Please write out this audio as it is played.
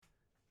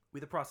We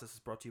the Process is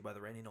brought to you by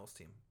the Randy Knowles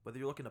team. Whether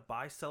you're looking to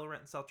buy, sell, or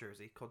rent in South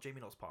Jersey, call Jamie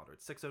Knowles Pollard at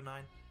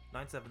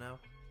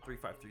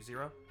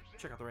 609-970-3530.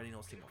 Check out the Randy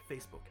Knowles team on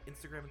Facebook,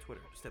 Instagram, and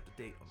Twitter to stay up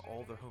to date on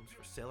all of their homes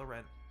for sale or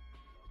rent.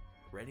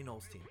 Randy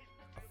Knowles team,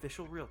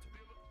 official realtor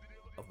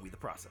of We the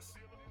Process.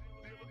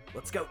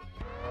 Let's go.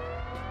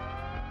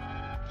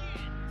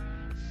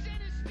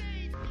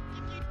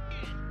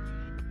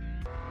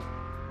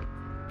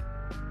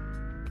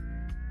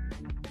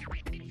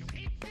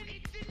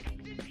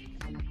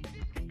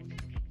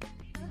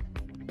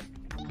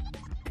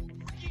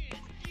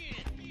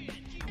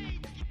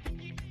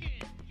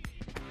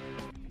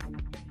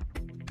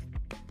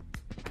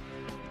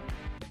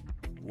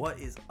 What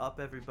is up,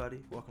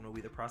 everybody? Welcome to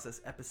We the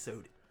Process,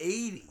 episode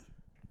 80.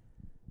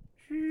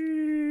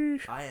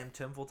 I am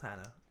Tim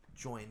Voltana,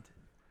 joined,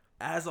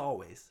 as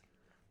always,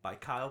 by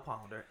Kyle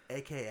Ponder,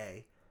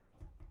 a.k.a.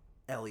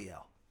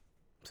 LEL.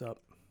 What's up?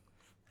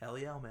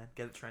 LEL, man.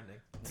 Get it trending.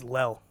 It's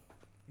Lel.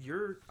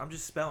 I'm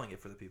just spelling it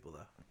for the people,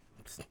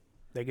 though.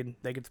 They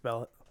can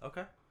spell it.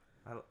 Okay.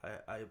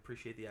 I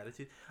appreciate the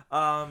attitude.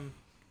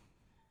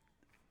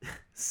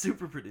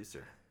 Super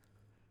producer.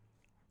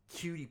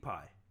 Cutie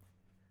Pie.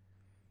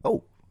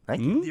 Oh,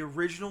 thank you. The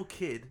original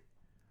kid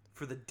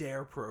for the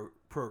DARE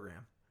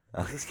program.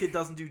 This kid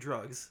doesn't do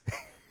drugs.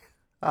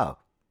 Oh.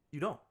 You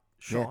don't.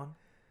 Sean.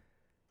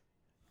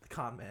 The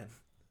con man.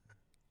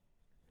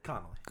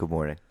 Connolly. Good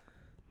morning.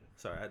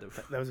 Sorry, I had to...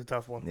 That was a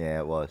tough one. Yeah,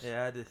 it was.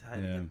 Yeah, I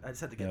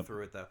just had to get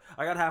through it, though.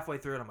 I got halfway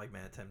through it, I'm like,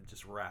 man, Tim,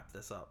 just wrap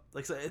this up.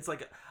 Like, so it's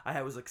like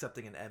I was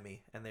accepting an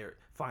Emmy, and I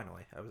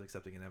was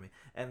accepting an Emmy,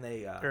 and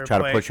they... try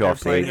to put you off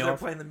stage. They're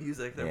playing the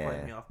music. They're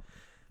playing me off.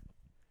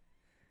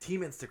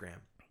 Team Instagram.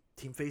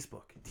 Team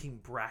Facebook. Team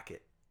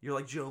Bracket. You're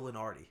like Joe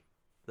Lenardi.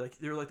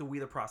 You're like the We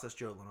the Process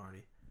Joe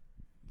Lenardi.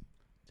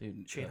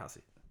 Dude, Shane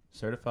Hussey.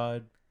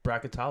 Certified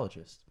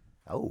bracketologist.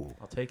 Oh.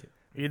 I'll take it.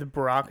 Are you the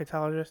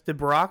bracketologist? Did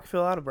Barack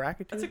fill out a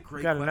bracket too? That's a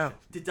great gotta question. know.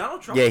 Did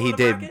Donald Trump Yeah, fill he out a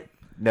did. bracket?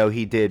 No,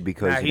 he did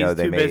because, he's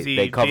too busy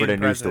they covered being a news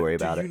president. story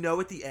about Did it. you know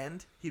at the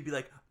end, he'd be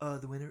like,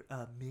 the winner,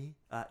 me,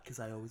 because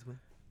I always win.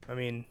 I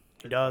mean,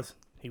 he does.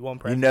 He won You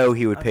president. know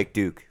he would pick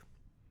Duke.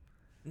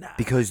 Nah.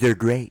 Because they're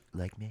great,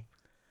 like me.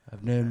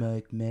 I've known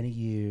Mike many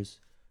years.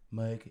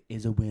 Mike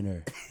is a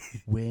winner.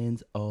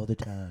 Wins all the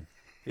time.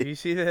 Did you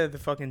see the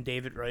fucking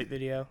David Wright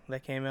video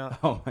that came out?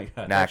 Oh my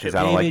god. Nah, because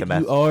I don't like the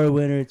mess. You are a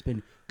winner. It's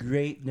been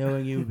great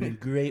knowing you. We've been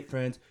great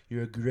friends.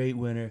 You're a great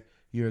winner.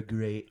 You're a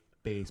great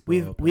baseball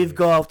We've player.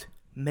 golfed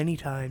many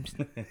times.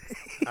 All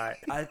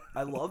right.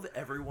 I love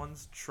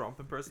everyone's Trump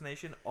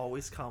impersonation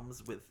always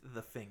comes with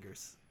the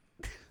fingers.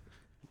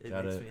 It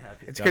makes me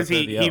happy. It's because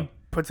he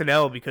puts an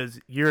L because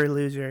you're a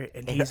loser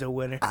and he's a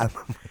winner.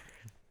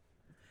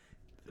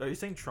 Are you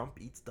saying Trump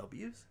eats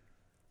W's?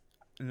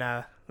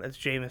 Nah, that's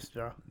Jameis,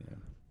 bro. Yeah.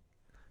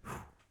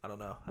 I don't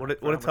know.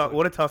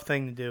 What a tough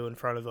thing to do in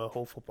front of a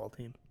whole football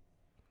team.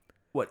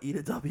 What, eat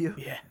a W?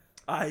 Yeah.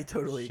 I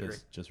totally agree.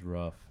 Just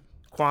rough.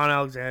 Quan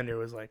Alexander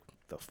was like,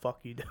 "The fuck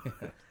you doing?"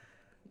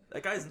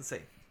 That guy's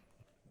insane.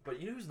 But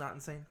you know who's not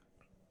insane?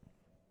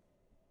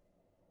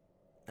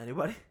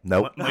 Anybody?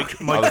 Nope.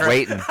 Mike I was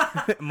waiting.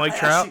 Mike I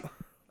Trout. actually-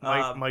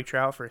 Mike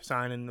Trout for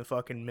signing the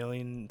fucking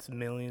millions and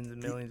millions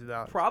of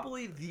dollars.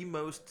 Probably the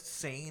most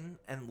sane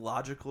and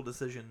logical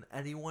decision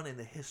anyone in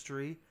the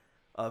history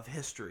of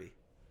history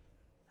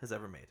has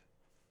ever made.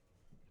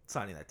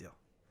 Signing that deal.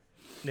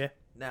 Yeah.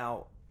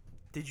 Now,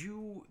 did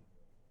you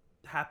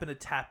happen to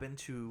tap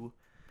into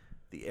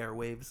the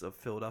airwaves of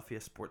Philadelphia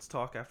sports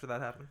talk after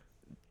that happened?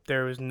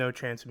 There was no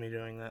chance of me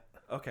doing that.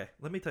 Okay,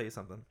 let me tell you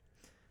something.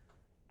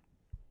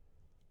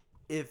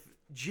 If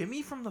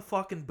Jimmy from the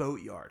fucking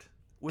Boatyard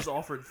was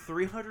offered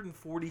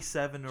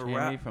 347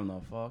 Jamie from the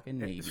fucking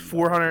Navy. It's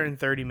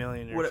 $430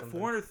 million. what,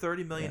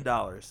 $430 million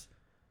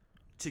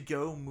to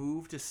go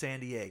move to San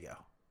Diego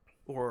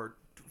or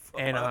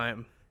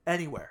Anaheim.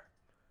 anywhere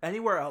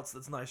else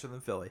that's nicer than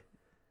Philly,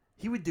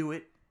 he would do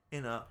it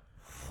in a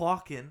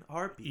fucking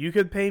heartbeat. You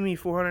could pay me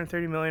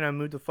 $430 million. I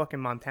moved to fucking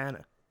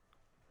Montana.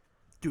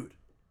 Dude,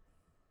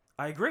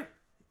 I agree.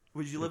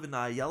 Would you live in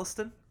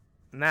Yellowstone?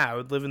 Nah, I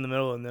would live in the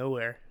middle of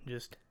nowhere.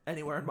 Just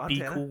Anywhere in be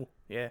Montana? cool.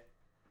 Yeah.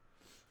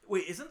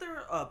 Wait, isn't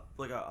there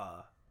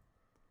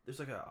there's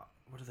like a,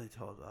 what are they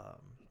called?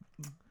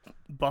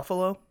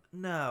 Buffalo?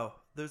 No,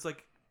 there's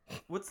like,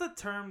 what's the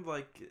term,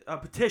 like a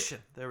petition?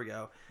 There we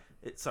go.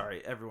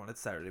 Sorry, everyone,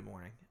 it's Saturday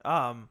morning.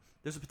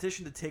 There's a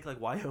petition to take like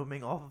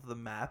Wyoming off of the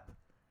map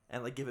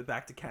and like give it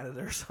back to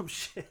Canada or some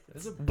shit.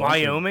 There's a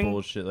Wyoming?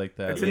 bullshit like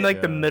that. It's in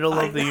like the middle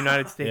of the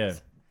United States.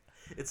 Yeah.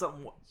 It's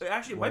something.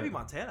 Actually, it might be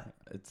Montana.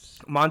 It's.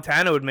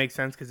 Montana would make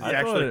sense because it's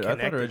actually I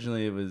connected. thought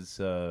originally it was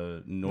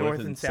North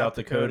and South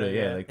Dakota. Dakota,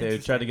 Yeah, like they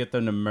tried to get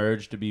them to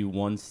merge to be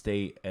one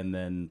state and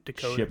then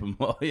Dakota. ship them.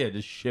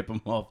 Just ship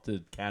them off to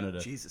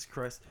Canada. Jesus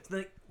Christ!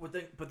 But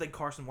then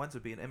Carson Wentz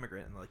would be an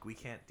immigrant, and like we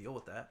can't deal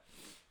with that.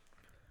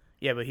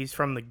 Yeah, but he's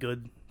from the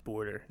good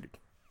border.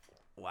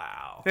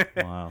 Wow.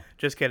 Wow.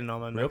 Just kidding, all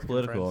my Real Mexican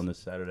political friends. on this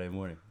Saturday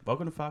morning.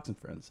 Welcome to Fox and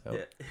Friends. How's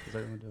Yeah.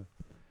 everyone doing?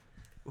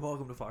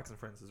 Welcome to Fox and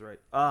Friends is right.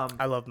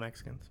 I love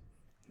Mexicans.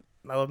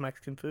 I love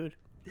Mexican food.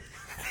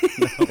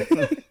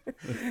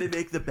 They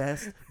make the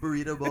best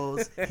burrito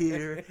bowls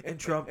here in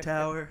Trump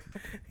Tower.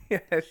 Yeah,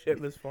 that shit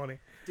was funny.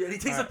 Dude, and he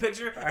takes a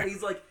picture and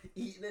he's like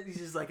eating it. He's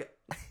just like,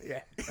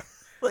 Yeah.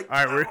 like,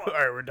 All right,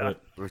 we're done.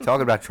 We're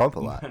talking about Trump a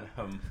lot.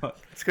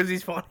 It's because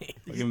he's funny.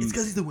 It's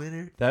because he's the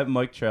winner. That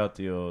Mike Trout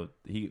deal,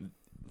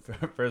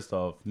 first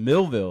off,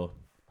 Millville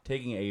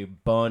taking a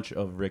bunch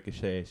of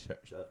ricochet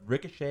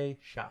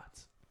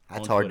shots.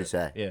 That's on hard Twitter. to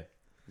say. Yeah,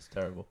 it's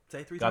terrible.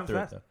 Say 3 Got times through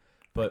fast. it though.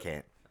 But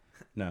Can't.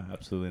 no,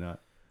 absolutely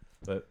not.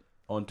 But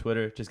on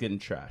Twitter, just getting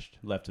trashed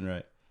left and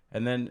right.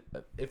 And then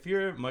if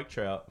you're Mike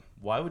Trout,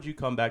 why would you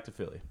come back to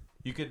Philly?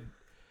 You could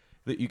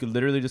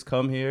literally just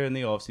come here in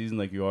the offseason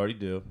like you already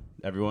do.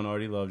 Everyone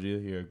already loves you.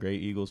 You're a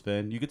great Eagles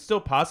fan. You could still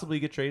possibly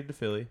get traded to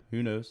Philly.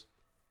 Who knows?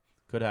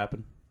 Could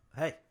happen.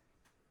 Hey,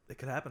 it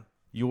could happen.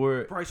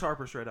 You're Bryce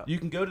Harper straight up. You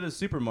can go to the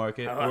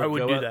supermarket I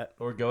would do that.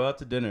 or go out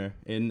to dinner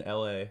in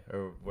LA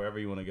or wherever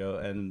you want to go,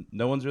 and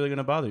no one's really going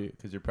to bother you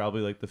because you're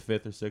probably like the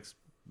 5th or 6th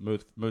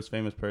most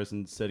famous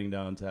person sitting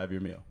down to have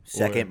your meal.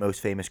 Second most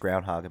famous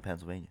groundhog in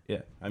Pennsylvania. Yeah,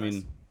 I Nice.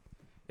 mean,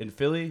 in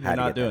Philly, How you're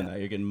to not get doing that. that.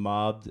 You're getting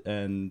mobbed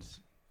and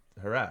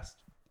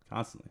harassed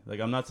constantly. Like,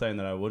 I'm not saying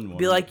that I wouldn't want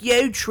Be to. like,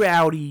 yo,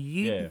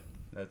 Trouty. Yeah,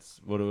 that's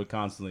what it would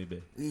constantly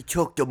be. You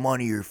took the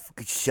money your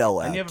fucking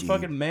sellout, And you have a dude.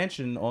 fucking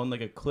mansion on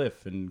like a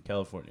cliff in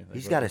California. Like,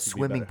 He's what got a else could be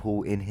swimming better?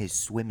 pool in his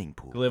swimming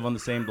pool. You live on the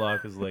same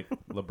block as like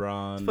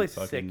LeBron. This place is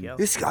fucking, sick, yo.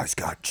 This guy's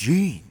got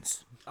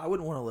jeans. I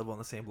wouldn't want to live on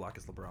the same block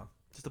as LeBron.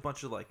 Just a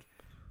bunch of like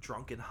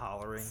drunken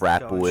hollering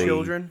Frat going- boy.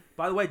 Children.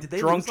 By the way, did they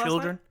Drunk lose last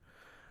children.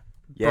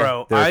 Yeah,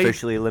 Bro, they're I-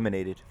 officially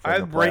eliminated. From I the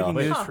have breaking playoffs.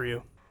 news Huh. for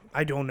you.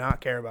 I do not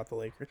care about the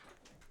Lakers.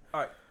 Night? All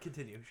right,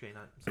 continue, Shane.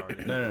 I'm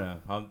sorry. No.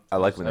 I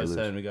like when I they was lose.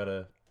 saying we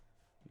gotta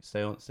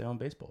stay on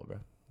baseball, bro.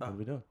 What are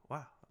we doing?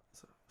 Wow.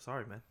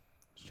 Sorry, man.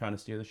 Just trying to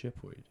steer the ship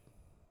for you.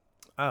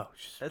 Oh,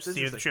 That's steer the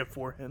interesting. ship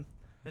for him.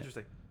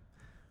 Interesting.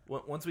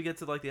 Once we get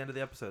to like the end of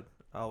the episode,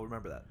 I'll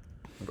remember that.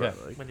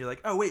 Okay. When you're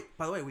like, oh wait,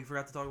 by the way, we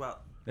forgot to talk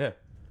about. Yeah,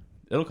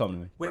 it'll come to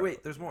me.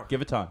 Wait, there's more.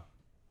 Give it time.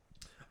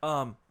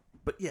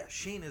 But yeah,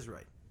 Shane is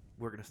right.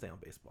 We're gonna stay on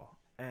baseball,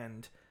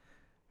 and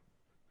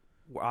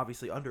we're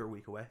obviously under a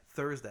week away.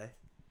 Thursday,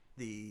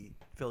 the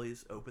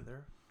Phillies open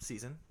their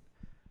season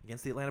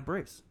against the Atlanta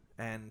Braves,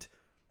 and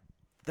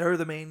they're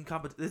the main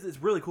competition.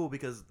 It's really cool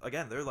because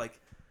again, they're like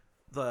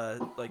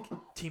the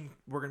team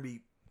we're gonna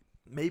be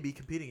maybe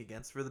competing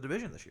against for the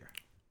division this year.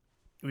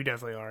 We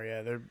definitely are.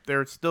 Yeah,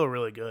 they're still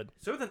really good.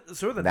 So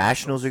the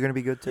Nationals are going to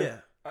be good too. Yeah,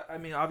 I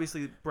mean,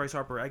 obviously Bryce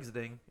Harper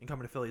exiting and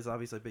coming to Philly is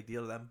obviously a big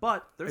deal to them,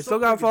 but they're They still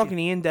got a pretty good fucking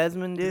team. Ian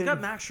Desmond, dude. He's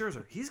got Max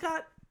Scherzer. He's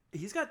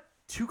got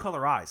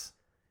 2-color eyes.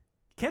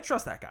 Can't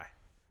trust that guy.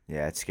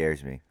 Yeah, it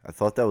scares me. I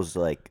thought that was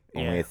like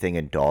only Yeah. a thing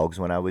in dogs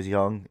when I was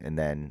young, and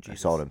then I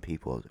saw it Jesus. in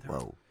people. I was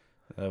like, whoa.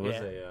 That was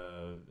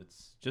Yeah.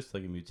 it's just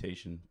like a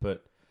mutation.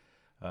 But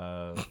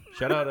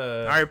shout out.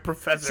 All right,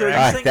 Professor. So you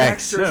Alright, think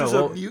thanks. Max Scherzer's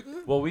No, a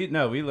mutant? Well, we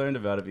learned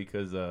about it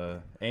because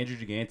Andrew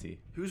Gigante.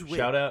 Who's with?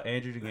 Shout out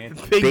Andrew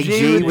Gigante. Big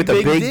G with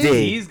the big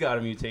D. He's got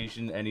a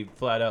mutation, and he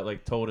flat out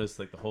like told us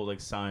like the whole like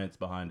science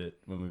behind it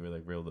when we were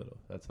like real little.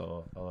 That's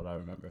all that I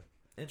remember.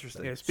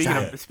 Interesting. Yeah,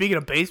 Shut speaking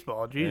of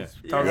baseball, jeez.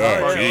 Yeah. Talking Yeah,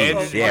 about yeah,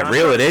 fucking yeah. Yeah,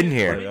 reel it in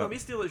here. Let me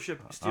steal the ship.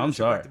 I'm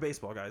sorry. Back to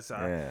baseball, guys.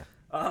 Yeah.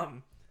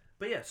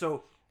 But yeah.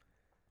 So,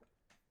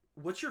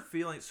 what's your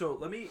feeling? So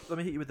let me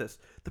hit you with this.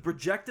 The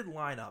projected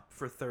lineup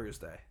for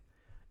Thursday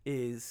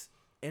is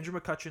Andrew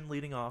McCutchen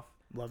leading off,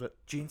 Love it.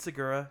 Gene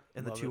Segura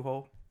in the Love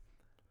 2-hole,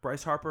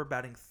 Bryce Harper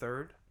batting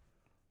 3rd,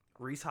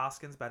 Reese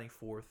Hoskins batting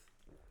 4th,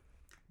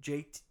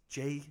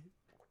 JT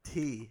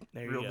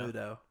There you Real go.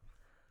 Muto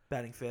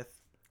batting 5th,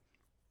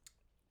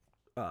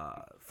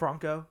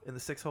 Franco in the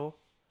 6th-hole,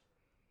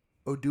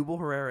 Odubel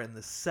Herrera in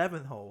the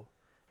 7th-hole,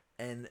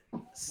 and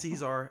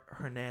Cesar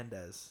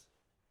Hernandez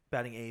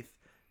batting 8th,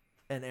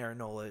 and Aaron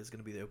Nola is going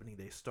to be the opening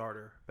day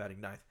starter batting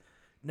 9th.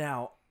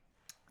 Now,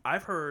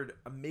 I've heard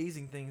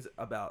amazing things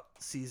about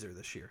Caesar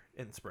this year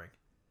in spring.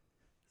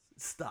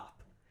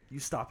 Stop. You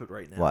stop it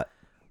right now. What?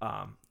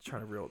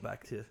 Trying to reel it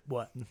back to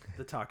What?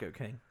 the Taco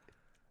King.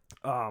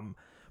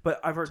 But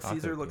I've heard Taco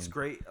Caesar looks King.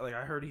 great. Like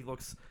I heard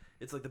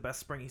it's like the best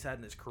spring he's had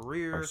in his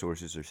career. Our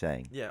sources are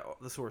saying. Yeah,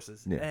 the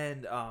sources. Yeah.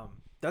 And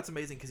that's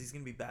amazing because he's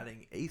gonna be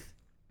batting 8th.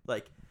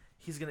 Like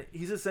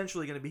he's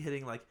essentially gonna be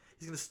hitting like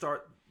he's gonna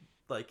start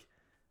like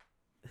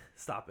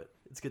stop it.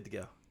 It's good to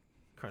go.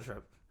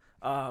 Crunchwrap.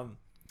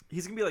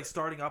 He's gonna be like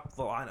starting up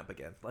the lineup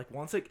again. Like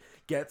once it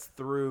gets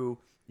through,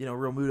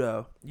 Real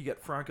Muto, you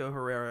get Franco,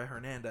 Herrera,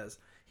 Hernandez.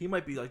 He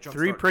might be like jump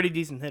 3 start- pretty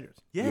decent hitters.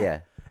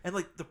 Yeah. And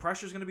like the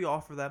pressure's gonna be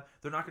off for them.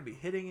 They're not gonna be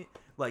hitting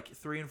like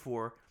 3 and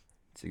 4.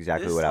 It's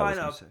exactly This what I was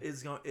going lineup to say.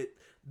 is going.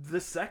 The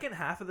second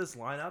half of this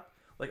lineup,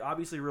 like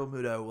obviously Real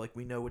Muto, like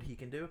we know what he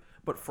can do,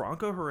 but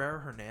Franco, Herrera,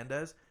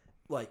 Hernandez,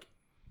 like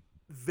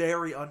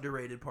very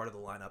underrated part of the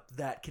lineup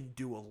that can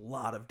do a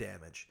lot of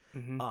damage.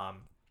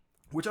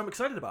 Which I'm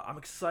excited about. I'm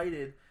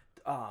excited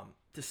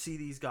to see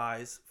these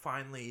guys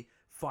finally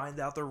find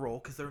out their role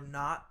because they're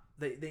not.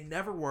 They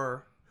never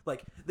were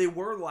like they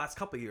were the last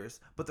couple of years,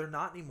 but they're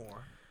not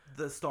anymore.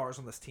 The stars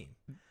on this team,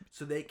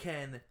 so they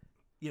can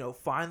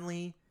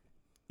finally,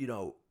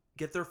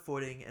 get their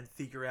footing and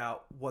figure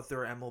out what their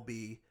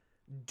MLB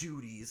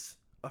duties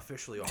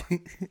officially are.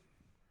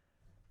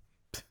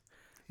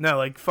 No,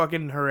 like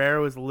fucking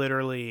Herrera was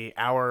literally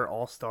our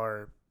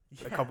all-star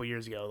a Yeah. couple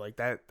years ago. Like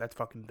that's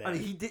fucking bad. I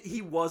mean,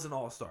 he was an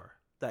all-star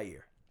that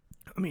year.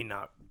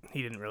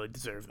 He didn't really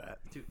deserve that.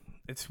 Dude.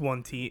 It's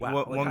one team,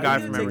 Wow. one how guy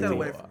you from gonna every take that team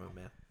away from him,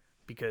 man.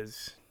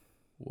 because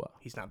Wow.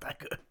 he's not that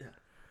good. Yeah.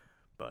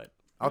 But He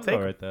I'll was take all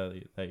him.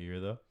 right that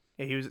year though.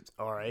 Yeah, he was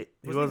all right.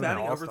 He Was he wasn't an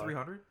batting over all-star.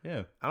 300?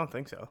 Yeah, I don't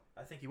think so.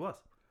 I think he was.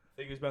 I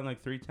think he was batting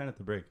like 310 at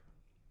the break.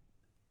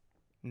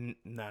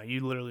 No, you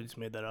literally just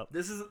made that up.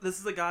 This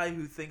is a guy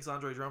who thinks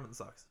Andre Drummond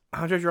sucks.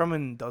 Andre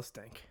Drummond does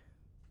stink.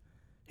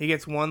 He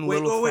gets one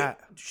Wait, little wait,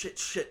 fat.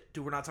 shit,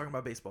 dude. We're not talking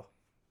about baseball.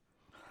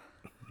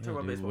 Yeah,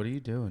 about dude, baseball. what are you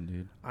doing,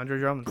 dude? Andre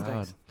Drummond God.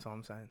 stinks. That's all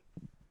I'm saying.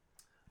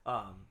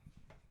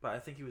 But I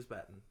think he was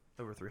batting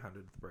over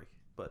 300 at the break.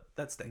 But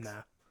that stinks.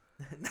 Nah,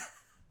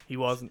 he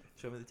wasn't.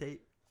 Show me the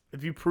tape.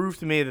 If you prove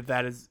to me that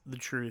that is the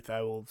truth,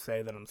 I will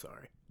say that I'm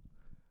sorry.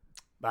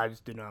 But I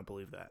just do not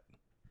believe that.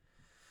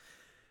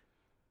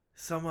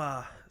 Some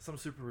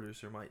super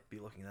producer might be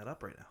looking that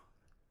up right now.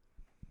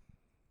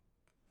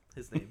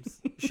 His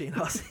name's Shane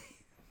Hussey.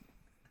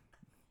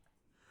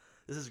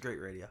 This is great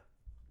radio.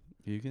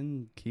 You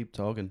can keep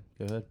talking.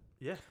 Go ahead.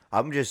 Yeah,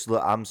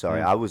 I'm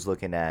sorry. I was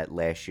looking at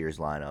last year's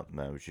lineup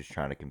and I was just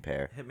trying to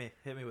compare. hit me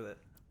with it.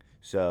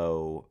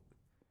 So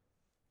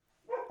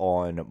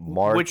on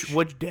March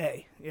Which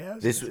day? Yeah. I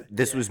was this gonna say.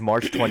 this was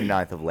March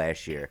 29th of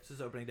last year. This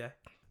is opening day.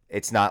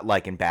 It's not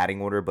like in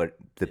batting order, but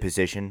the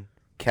position.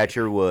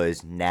 Catcher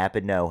was Napa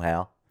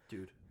Know-How.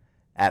 Dude.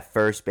 At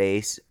first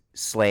base,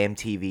 Slam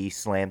TV,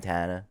 Slam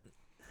Tana.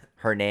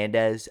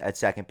 Hernandez at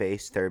second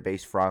base, third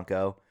base,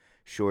 Franco.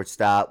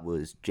 Shortstop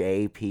was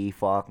J.P.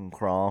 fucking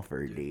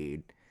Crawford,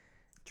 dude.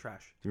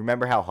 Trash. Do you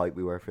remember how hyped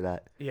we were for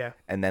that? Yeah.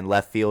 And then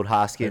left field,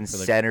 Hoskins. Hyped for,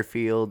 like, Center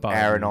field, 5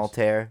 Aaron years.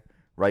 Altair.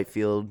 Right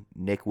field,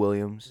 Nick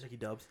Williams. Nicky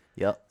Dubs.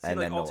 Yep. See, and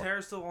like then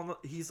Altair's still on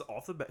he's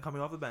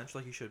coming off the bench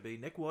like he should be.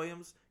 Nick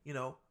Williams,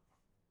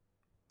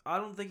 I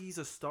don't think he's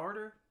a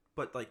starter,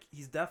 but like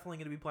he's definitely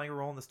going to be playing a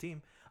role in this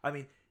team. I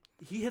mean,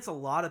 he hits a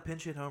lot of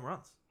pinch hit home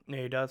runs.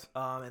 Yeah, he does.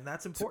 And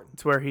that's important.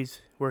 It's where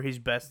he's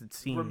best. It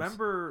seems.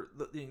 Remember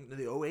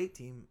the 08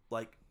 team,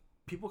 like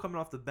people coming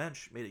off the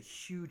bench made a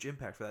huge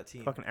impact for that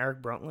team. Fucking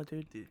Eric Bruntlett,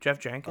 dude. Dude. Jeff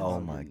Jenkins. Oh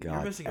my You're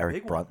God, missing a Eric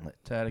big one. Bruntlett,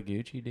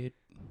 Tataguchi, dude.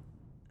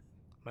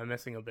 Am I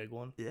missing a big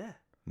one? Yeah.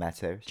 Matt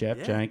Sayers. Jeff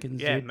Yeah.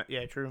 Jenkins, Yeah, dude.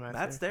 yeah, true, man.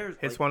 Matt Stairs.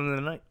 Hits like, one in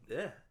the night.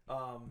 Yeah.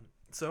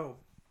 So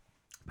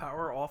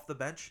power off the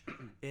bench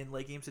in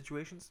late game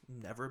situations,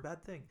 never a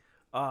bad thing.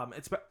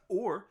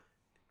 Or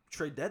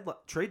trade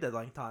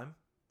deadline time.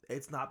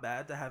 It's not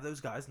bad to have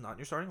those guys not in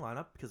your starting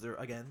lineup because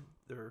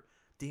they're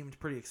deemed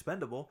pretty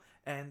expendable,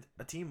 and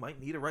a team might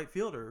need a right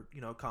fielder,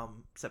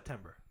 come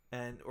September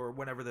or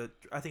whenever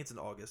I think it's in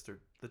August or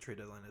the trade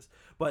deadline is.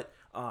 But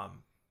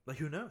like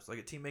who knows? Like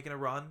a team making a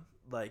run,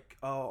 like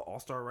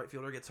all-star right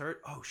fielder gets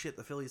hurt. Oh shit,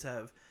 the Phillies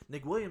have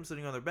Nick Williams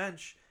sitting on their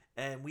bench.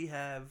 And we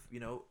have,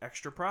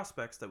 extra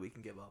prospects that we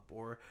can give up.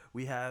 Or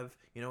we have,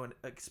 an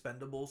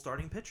expendable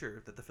starting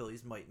pitcher that the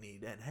Phillies might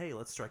need. And, hey,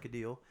 let's strike a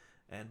deal.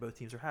 And both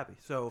teams are happy.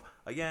 So,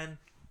 again,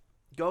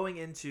 going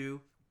into...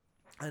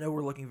 I know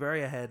we're looking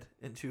very ahead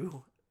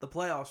into the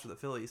playoffs for the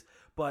Phillies.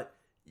 But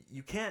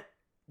you can't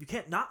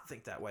not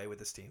think that way with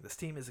this team. This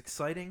team is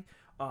exciting.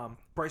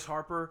 Bryce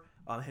Harper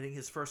hitting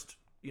his first...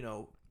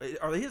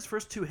 are they his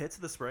first 2 hits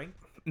of the spring?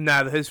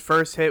 Nah, his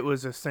first hit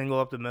was a single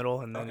up the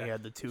middle, and then he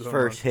had the 2 His home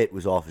first runs. hit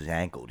was off his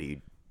ankle,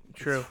 dude.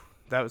 True.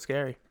 That was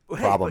scary. Hey,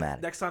 Problematic.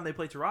 but next time they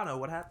play Toronto,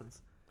 what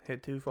happens?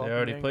 Hit 2 They fucking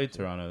already dingers. played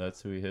Toronto.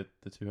 That's who he hit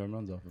the 2 home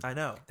runs off of. I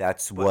know.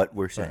 That's what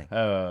we're saying.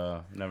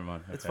 Oh, never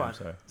mind. It's Okay,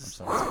 fine. I'm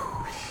sorry.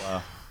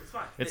 Wow. It's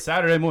fine. It's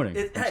Saturday morning.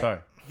 Hey, I'm sorry.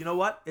 You know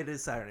what? It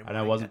is Saturday morning. And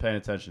I wasn't paying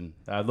attention.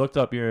 I looked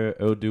up your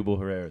Odubel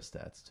Herrera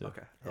stats, too.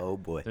 Okay. Oh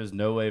boy. There's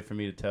no way for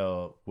me to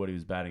tell what he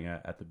was batting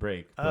at the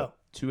break. But Oh.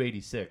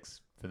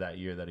 286 for that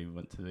year that he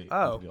went to the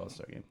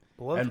All-Star game.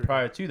 Below And 300.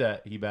 prior to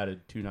that, he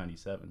batted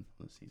 297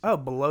 this season. Oh,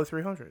 below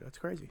 300. That's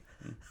crazy.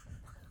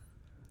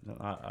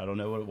 I don't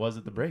know what it was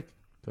at the break.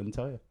 Couldn't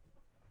tell you.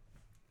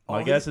 All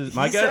My he- guess is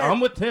he said- I'm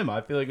with Tim. I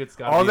feel like it's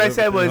got. All they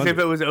said was if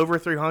it was over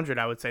 300,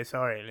 I would say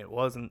sorry, and it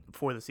wasn't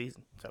for the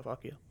season. So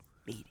fuck you.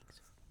 Meetings.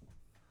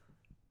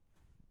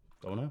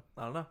 Don't know.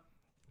 I don't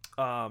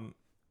know.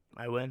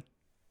 I win.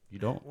 You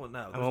don't. Well,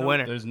 no. I'm a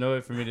winner. There's no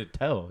way for me to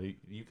tell.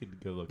 You could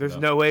go look. There's it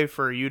up. no way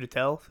for you to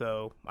tell,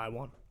 so I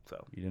won.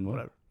 So You didn't win.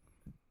 whatever.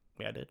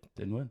 Yeah, I did.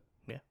 Didn't win.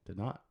 Yeah. Did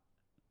not.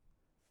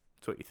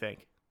 That's what you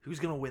think. Who's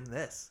gonna win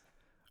this?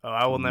 Oh,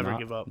 I will never Not-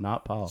 give up.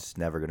 Not Paul. It's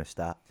never gonna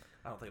stop.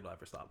 I don't think it'll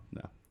ever stop.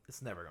 No.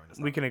 It's never going to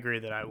stop. We can agree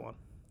that I won.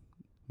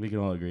 We can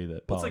all agree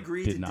that Paul Let's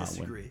agree did to not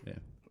disagree. win. Yeah.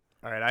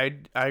 All right,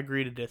 I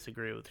agree to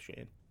disagree with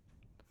Shane.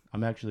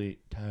 I'm actually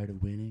tired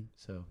of winning,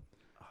 so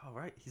All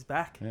right, he's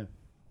back. yeah.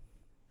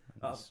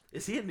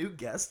 Is he a new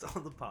guest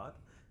on the pod?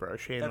 Bro,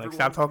 Shane, like, Everyone-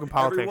 stop talking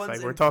politics. everyone's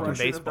Like, we're talking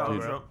impression of baseball,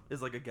 Donald bro. Trump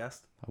is like a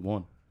guest. I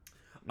won.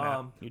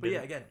 No, you But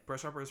yeah, didn't. again,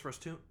 Bryce Harper his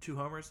first two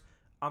homers.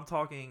 I'm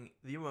talking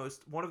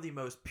one of the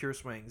most pure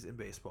swings in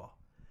baseball.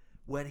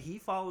 When he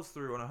follows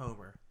through on a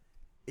homer,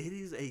 it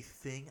is a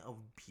thing of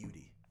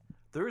beauty.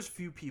 There's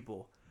few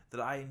people that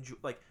I enjoy.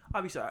 Like,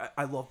 obviously,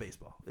 I love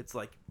baseball. It's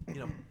like,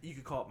 you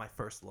could call it my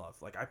first love.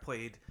 Like, I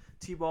played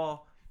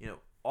t-ball,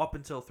 up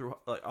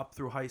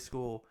through high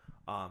school.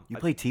 You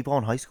played t-ball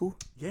in high school?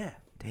 Yeah.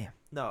 Damn.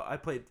 No, I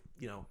played,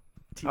 t-ball.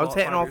 I was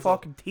hitting 5 all years old.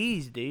 fucking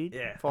tees, dude.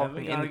 Yeah.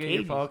 Fucking Gotta in the get your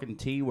cages. fucking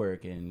tea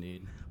work in,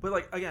 dude. But,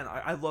 like, again,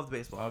 I loved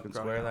baseball. Fucking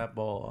growing square up. that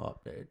ball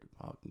up, dude.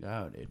 Fucking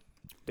go, dude.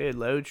 Dude,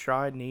 load,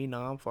 stride, knee,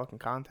 knob, fucking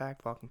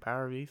contact, fucking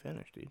power V,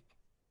 finish, dude.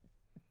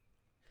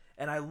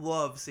 And I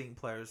love seeing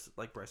players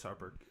like Bryce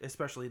Harper,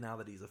 especially now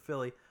that he's a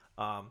Philly.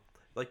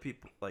 Like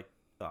people like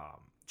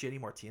JD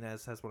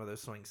Martinez has one of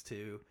those swings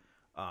too.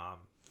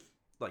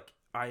 Like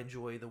I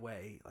enjoy the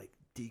way like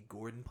D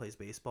Gordon plays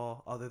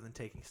baseball, other than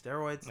taking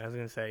steroids. I was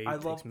gonna say, I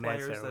he love takes mad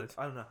players steroids. that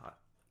I don't know.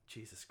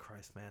 Jesus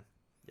Christ, man!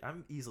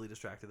 I'm easily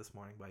distracted this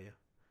morning by you.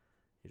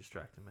 You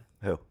distracted me.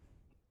 Who?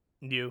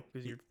 You,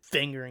 because you're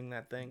fingering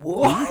that thing.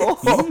 Whoa!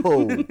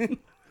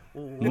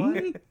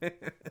 What?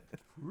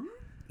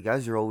 You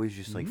guys are always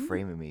just like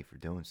framing me for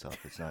doing stuff.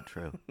 It's not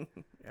true.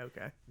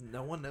 Okay.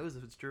 No one knows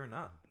if it's true or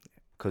not.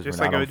 Because Just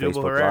we're like not on Odubel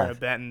Facebook Herrera Live.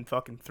 betting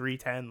fucking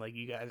 310 like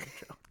you guys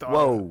are.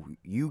 Whoa,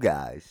 you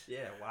guys.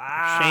 Yeah.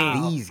 Wow.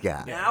 Shame. These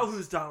guys Now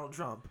who's Donald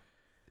Trump?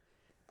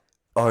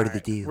 are the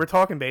deal. We're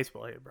talking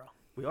baseball here, bro.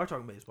 We are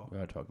talking baseball. We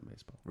are talking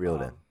baseball.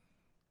 Reeled in.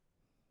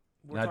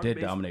 We're And I talking did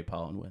baseball. dominate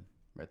Paul and win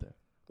right there.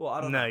 Well,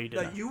 I don't No, know. you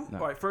did not. No.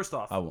 All right, first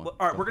off. I won.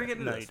 All right, we're going to get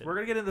into No, you this. didn't. We're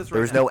going to get into this right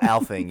There's now. no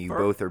alphing. You Fir-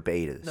 both are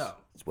betas. No.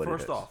 That's what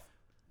First it is. off,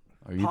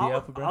 Are you Paul, the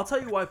alpha, bro? I'll tell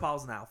you why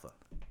Paul's an alpha.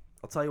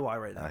 I'll tell you why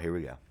right now. Here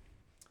we go.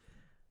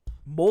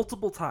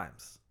 Multiple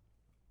times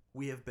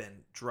we have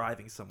been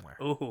driving somewhere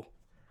Ooh.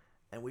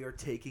 and we are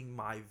taking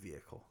my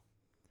vehicle.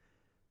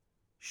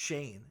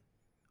 Shane,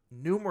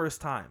 numerous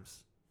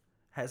times,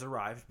 has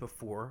arrived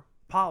before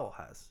Powell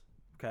has.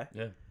 Okay?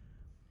 Yeah.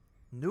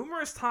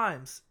 Numerous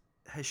times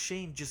has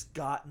Shane just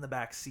got in the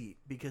back seat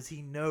because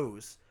he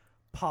knows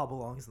Paul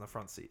belongs in the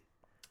front seat.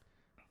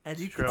 And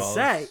you could True.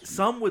 say,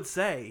 some would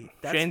say,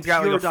 that's Shane's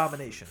pure got like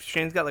domination.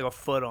 Shane's got like a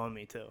foot on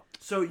me too.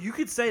 So you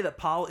could say that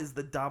Paul is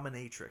the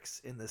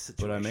dominatrix in this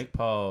situation. But I make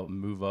Paul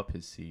move up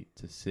his seat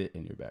to sit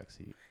in your back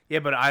seat. Yeah,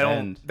 but I don't.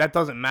 And- that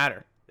doesn't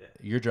matter.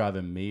 You're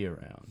driving me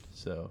around,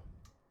 so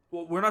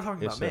Well, we're not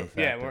talking it's about so me.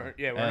 Yeah, factor.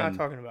 we're not And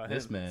talking about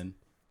this him. man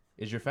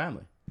is your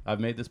family.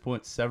 I've made this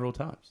point several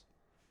times.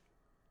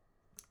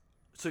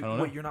 So I don't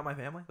wait, know. you're not my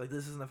family? Like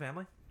this isn't a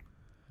family?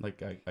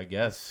 Like I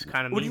guess. It's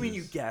kind of. What do you mean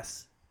you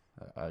guess?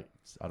 I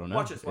don't know.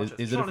 Watch this. Watch is, this.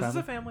 is Sean, it a is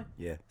this family? a family?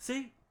 Yeah.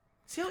 See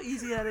how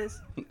easy that is.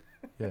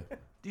 Yeah.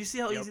 Do you see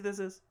how easy this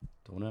is?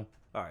 Don't know.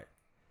 All right.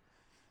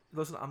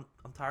 Listen, I'm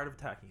tired of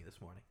attacking you this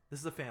morning. This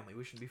is a family.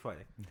 We shouldn't be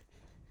fighting.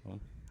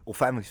 Well,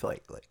 families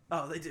fight. Like,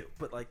 Oh, they do,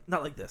 but like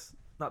not like this.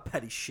 Not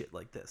petty shit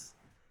like this.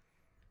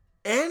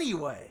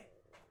 Anyway,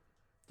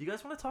 do you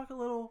guys want to talk a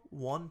little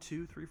 1,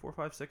 2, 3, 4,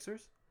 5,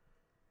 Sixers?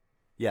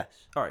 yes.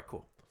 All right,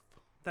 cool.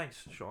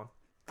 Thanks, Sean.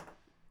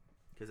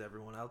 Because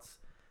everyone else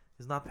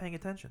is not paying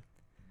attention.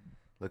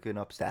 Looking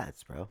up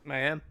stats, bro. I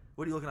am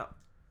What are you looking up?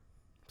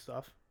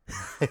 stuff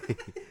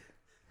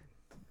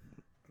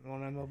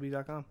on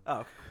MLB.com.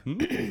 Oh,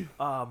 okay.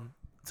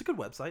 It's a good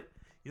website.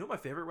 You know what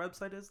my favorite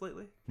website is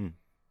lately?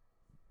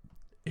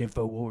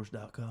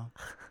 Infowars.com.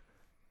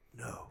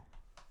 No.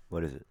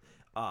 What is it?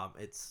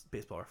 It's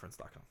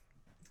baseballreference.com.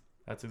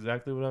 That's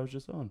exactly what I was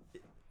just on.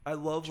 I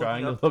love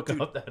Trying to looking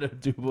look up, up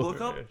that Odubel.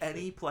 look up Herrera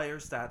any shit. player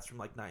stats from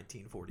like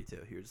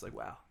 1942. You're just like,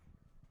 wow.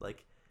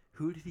 Like,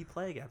 who did he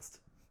play against?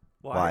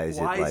 Why is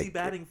it is he like-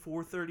 batting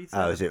 432?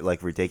 Oh, is it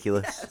like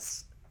ridiculous?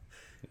 Yes.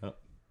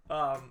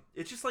 Yep.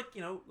 It's just like,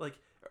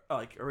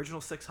 like original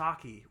six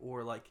hockey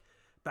or like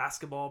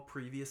basketball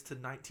previous to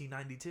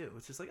 1992.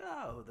 It's just like,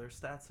 oh, their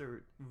stats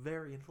are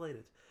very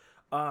inflated.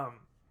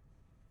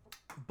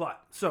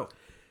 But so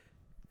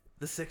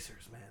the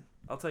Sixers, man,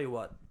 I'll tell you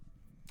what,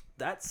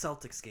 that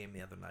Celtics game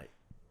the other night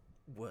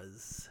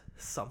was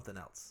something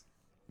else.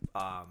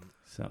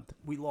 Something.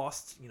 We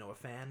lost, a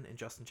fan in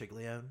Justin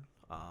Chiglione,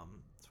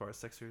 as far as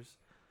Sixers,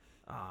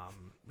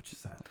 which is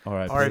sad. All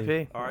right.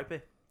 R.I.P. R.I.P.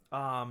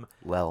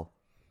 Well,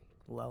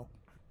 Low.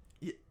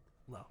 Yeah,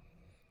 low.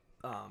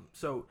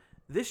 So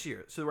this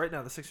year, right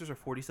now the Sixers are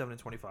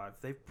 47-25.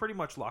 They've pretty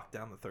much locked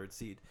down the third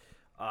seed.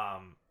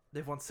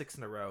 They've won 6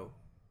 in a row.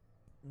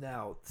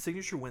 Now,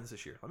 signature wins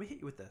this year. Let me hit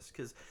you with this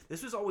because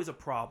this was always a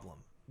problem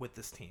with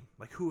this team.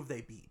 Like, who have they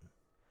beaten?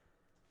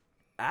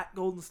 At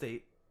Golden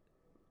State,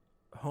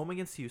 home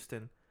against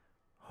Houston,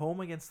 home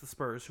against the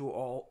Spurs, who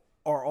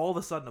are all of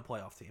a sudden a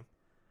playoff team.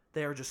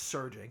 They are just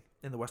surging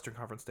in the Western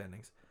Conference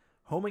standings.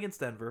 Home against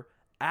Denver,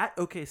 at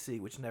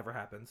OKC, which never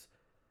happens,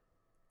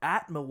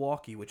 at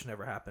Milwaukee, which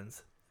never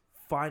happens,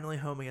 finally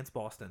home against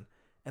Boston,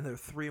 and they're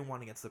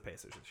 3-1 against the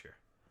Pacers this year.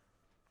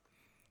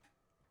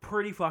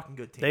 Pretty fucking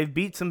good team. They've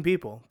beat some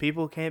people.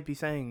 People can't be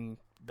saying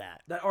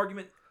that. That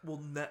argument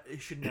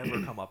it should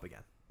never come up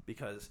again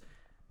because,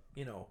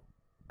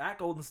 at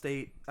Golden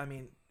State, I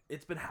mean,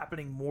 it's been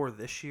happening more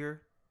this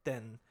year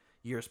than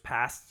years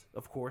past,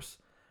 of course.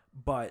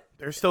 But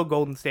They're still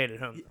Golden State at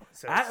home.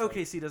 So at it's like-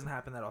 OKC doesn't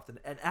happen that often,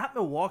 and at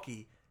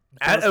Milwaukee,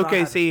 at does not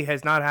OKC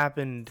has not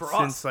happened For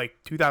since us. like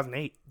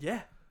 2008.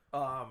 yeah,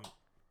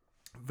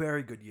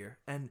 very good year.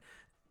 And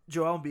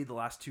Joel Embiid the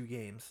last 2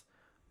 games,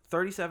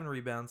 37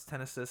 rebounds,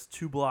 10 assists,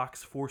 2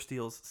 blocks, 4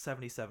 steals,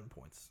 77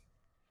 points.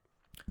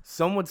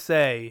 Some would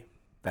say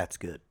That's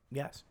good.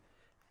 yes.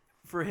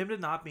 For him to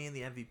not be in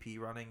the MVP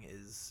running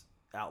is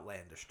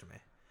outlandish to me.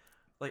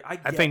 Like I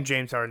get- think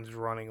James Harden's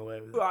running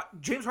away with it.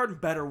 James Harden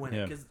better win it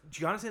Yeah. because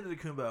Giannis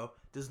Antetokounmpo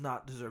does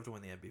not deserve to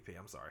win the MVP.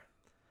 I'm sorry.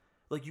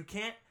 Like you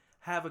can't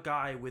have a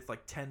guy with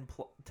like 10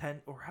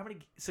 or how many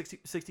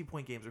 60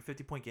 point games or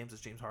 50 point games does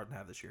James Harden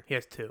have this year? He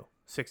has 2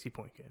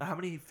 60-point games. How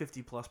many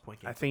 50 plus point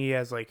games? I think he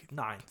has like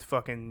 9.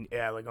 fucking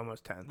like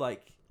almost 10.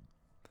 Like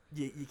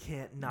you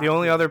can't not. The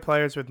only give- other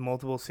players with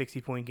multiple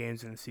 60-point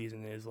games in the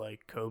season is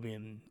like Kobe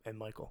and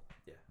Michael.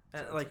 Yeah,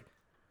 and like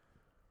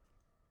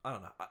I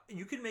don't know.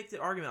 You can make the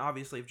argument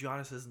obviously if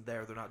Giannis isn't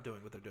there, they're not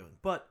doing what they're doing,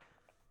 but.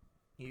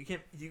 You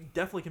can't. You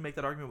definitely can make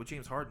that argument with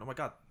James Harden. Oh my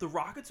God, the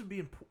Rockets would be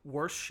in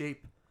worse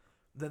shape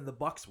than the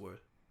Bucks would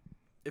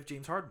if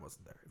James Harden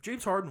wasn't there. If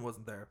James Harden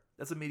wasn't there,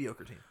 that's a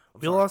mediocre team.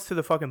 I'm We sorry. lost to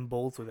the fucking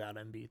Bulls without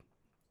Embiid.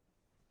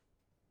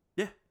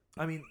 Yeah,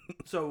 I mean,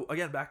 so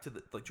again, back to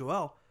the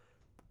Joel,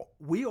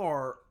 we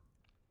are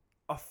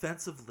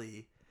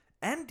offensively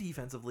and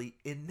defensively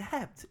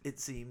inept. It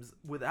seems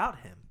without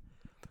him.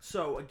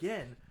 So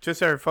again,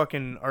 Just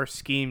our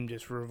scheme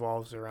just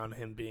revolves around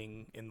him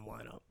being in the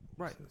lineup.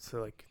 right. So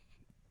like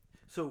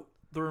So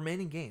the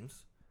remaining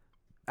games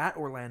at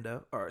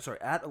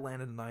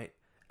Atlanta tonight,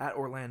 at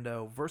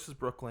Orlando versus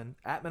Brooklyn,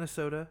 at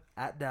Minnesota,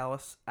 at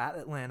Dallas, at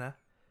Atlanta,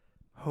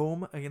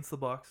 home against the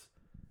Bucks,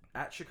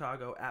 at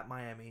Chicago, at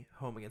Miami,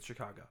 home against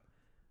Chicago.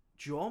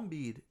 Joel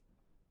Embiid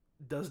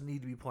doesn't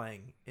need to be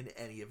playing in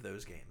any of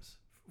those games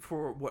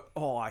for what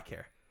all I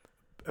care.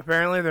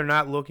 apparently they're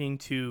not looking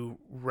to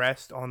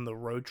rest on the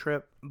road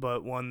trip,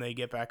 but when they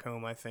get back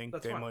home, I think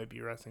That's they fine. might be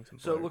resting some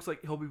So it players. looks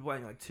like he'll be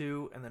playing like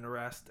 2 and then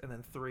rest and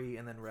then 3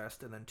 and then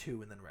rest and then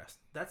 2 and then rest.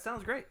 That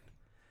sounds great.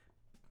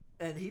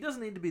 And he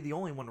doesn't need to be the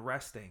only one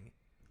resting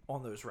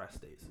on those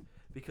rest days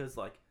because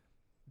like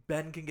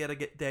Ben can get a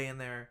day in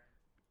there,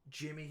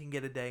 Jimmy can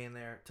get a day in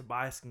there,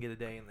 Tobias can get a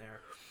day in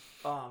there.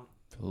 For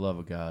the love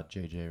of God,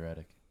 JJ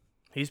Redick,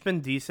 He's been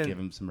decent. give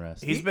him some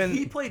rest.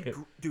 He played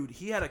dude,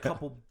 he had a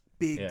couple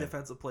big Yeah.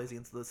 defensive plays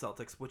against the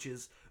Celtics, which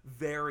is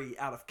very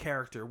out of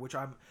character, which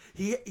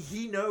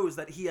he knows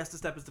that he has to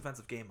step his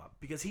defensive game up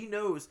because he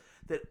knows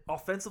that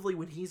offensively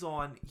when he's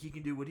on, he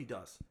can do what he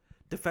does.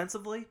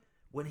 Defensively,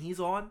 when he's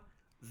on,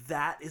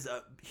 that is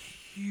a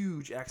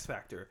huge X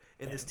factor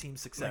in this team's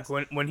success.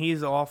 Like when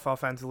he's off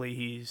offensively,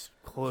 he's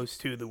close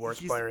to the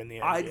worst player in the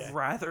NBA. I'd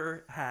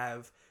rather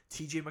have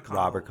TJ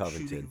Robert McConnell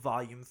Covington. shooting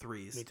volume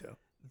threes Me too.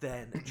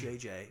 than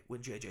JJ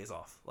when JJ's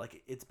off.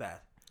 Like it's bad.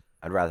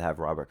 I'd rather have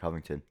Robert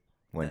Covington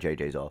when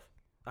JJ's off.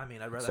 I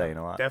mean, I'd rather Saying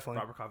have a lot. Definitely,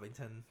 Robert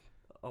Covington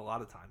a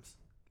lot of times.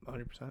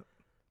 100%.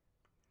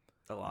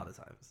 A lot of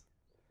times.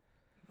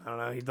 I don't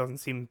know. He doesn't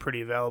seem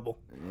pretty available.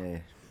 Yeah.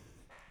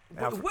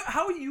 Out for,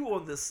 How are you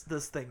on this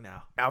thing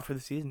now? out for the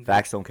season.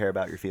 Facts don't care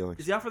about your feelings.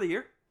 Is he out for the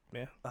year?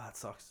 Yeah. Ah, it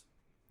sucks.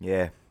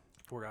 Yeah.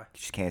 Poor guy.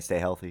 Just can't stay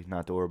healthy.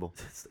 Not durable.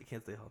 He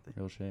can't stay healthy.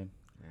 Real shame.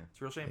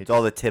 It's a real shame. It's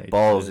all the tip Hate to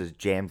balls say it. is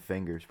jammed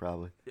fingers,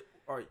 probably.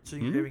 All right, so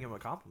you're Hmm? giving him a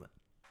compliment.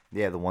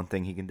 Yeah, the one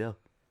thing he can do.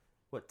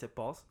 What, tip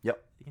balls?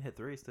 Yep. He can hit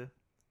threes, too,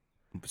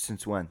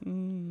 Since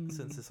when?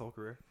 since his whole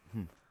career.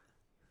 Hmm.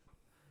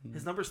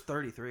 His number's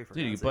 33 for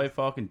Dude, you God's can play sake.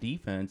 fucking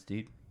defense,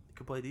 dude. He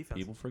could play defense.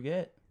 People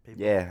forget.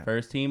 People- Yeah.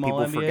 First team People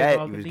All NBA forget he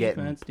fucking was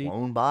defense, getting dude.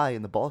 blown by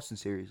in the Boston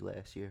series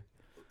last year.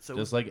 So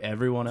Just like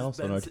everyone does else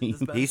on Ben our Si- team. does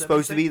Ben He's Simmons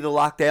supposed to be think- the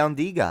lockdown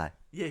D guy.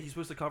 Yeah, he's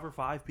supposed to cover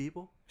 5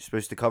 people. He's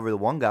supposed to cover the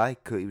one guy.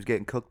 He was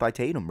getting cooked by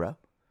Tatum, bro.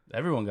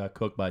 Everyone got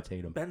cooked by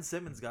Tatum. Ben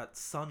Simmons got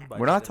sunned by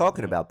We're not Tatum.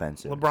 talking about Ben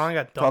Simmons. LeBron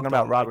got dunked talking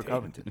about on by Robert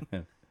Tatum.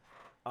 Covington.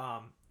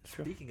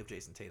 Speaking of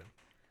Jason Tatum,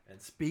 and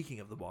speaking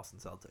of the Boston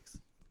Celtics,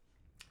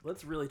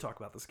 let's really talk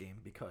about this game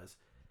because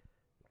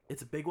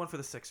it's a big one for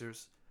the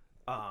Sixers.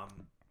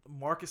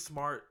 Marcus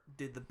Smart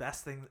did the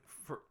best thing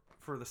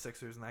for the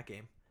Sixers in that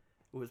game.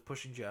 It was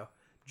pushing Joe.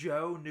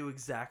 Joe knew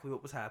exactly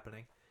what was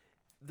happening.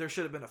 There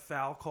should have been a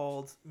foul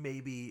called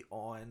maybe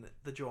on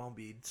the Joel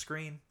Embiid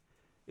screen.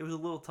 It was a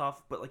little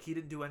tough, but like he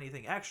didn't do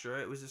anything extra.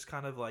 It was just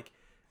kind of like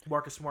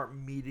Marcus Smart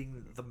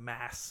meeting the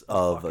mass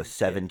Of a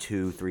fucking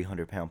 7'2",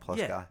 300-pound plus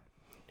Yeah. guy.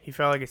 He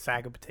felt like a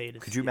sack of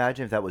potatoes. Could you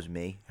imagine if that was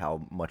me,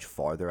 how much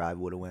farther I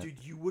would have went?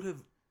 Dude, you would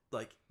have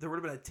there would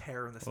have been a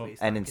tear in the space.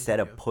 And not instead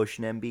of continue.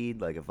 pushing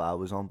Embiid, like if I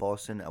was on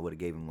Boston, I would have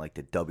gave him like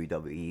the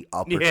WWE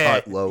uppercut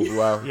Yeah. low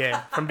blow.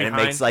 Yeah, from And it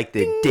behind. makes like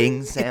the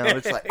ding sound.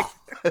 It's like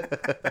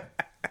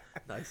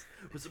Nice.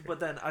 But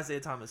then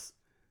Isaiah Thomas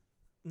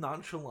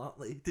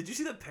nonchalantly. Did you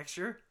see the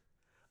picture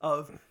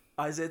of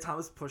Isaiah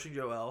Thomas pushing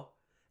Joel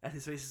and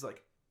his face is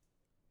like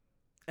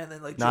and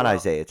then like not Joel-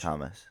 Isaiah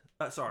Thomas,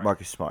 sorry.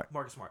 Marcus Smart.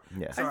 Marcus Smart.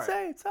 Yeah. Sorry.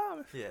 Isaiah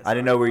Thomas. Yeah, I didn't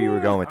sorry. know where you were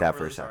going with I'm that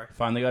for really a second. sorry.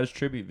 Finally got his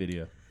tribute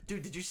video.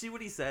 Dude, did you see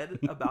what he said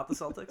about the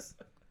Celtics?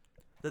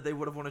 that they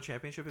would have won a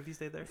championship if he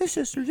stayed there? His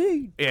sister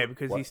D. Yeah,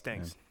 because he What?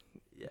 stinks,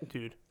 Yeah.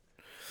 dude.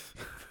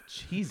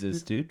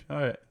 Jesus, dude. All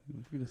right.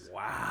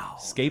 Wow.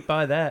 Skate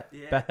by that.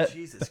 Yeah,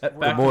 Jesus. back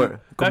We're-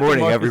 Good to morning,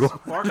 Marcus-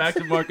 everyone. Back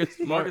to Marcus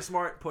Smart. Marcus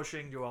Smart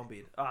pushing Joel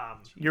Embiid.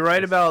 You're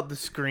right about the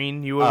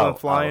screen. You would have Oh, went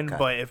flying, okay.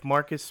 but if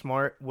Marcus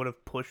Smart would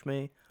have pushed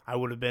me, I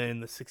would have been in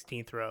the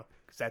 16th row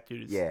because that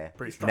dude is Yeah.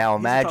 pretty He's strong. Now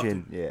He's a tough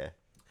imagine, yeah.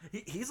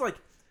 He's like,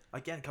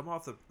 again, coming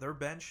off their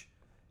bench.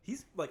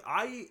 He's like,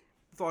 I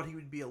thought he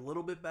would be a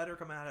little bit better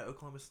coming out of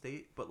Oklahoma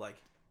State, but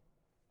like,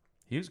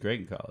 He was great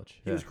in college.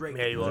 he was great.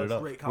 Yeah, he was. a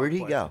great college Where'd he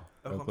player. go?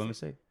 Oklahoma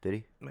State. Did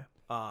he?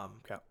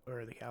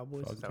 Or the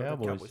Cowboys? Fucking Is that what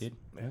Cowboys, Cowboys. dude.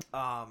 Yeah.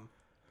 Yeah.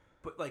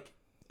 But like,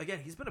 again,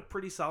 he's been a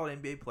pretty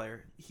solid NBA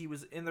player. He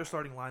was in their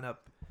starting lineup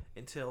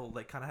until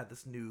they kind of had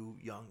this new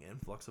young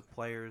influx of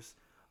players.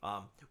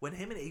 When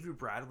him and Avery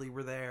Bradley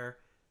were there,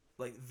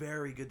 like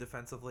very good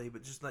defensively,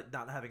 but just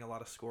not having a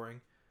lot of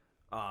scoring.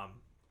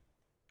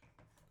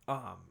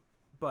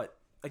 But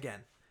again,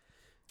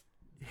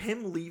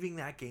 him leaving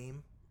that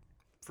game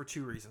for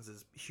two reasons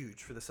is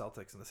huge for the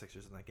Celtics and the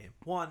Sixers in that game.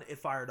 One, it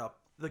fired up.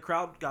 The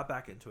crowd got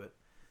back into it,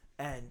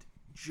 and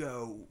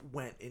Joe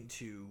went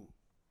into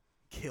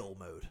kill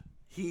mode.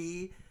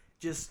 He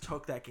just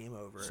took that game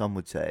over. Some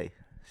would say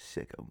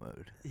sicko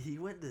mode. He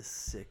went to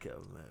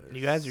sicko mode.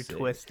 You guys are Sick.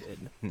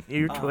 twisted.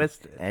 You're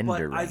twisted. And But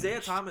deranged. Isaiah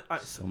Thomas,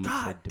 Someone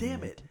God said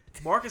damn it,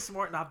 Marcus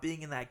Smart not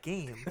being in that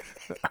game.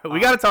 We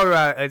got to talk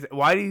about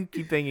why do you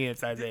keep thinking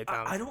it's Isaiah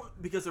Thomas? I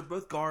don't, because they're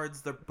both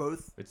guards. They're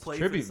both It's played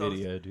tribute for the Celtics.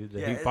 video, dude.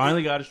 Yeah, He it-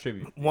 finally got his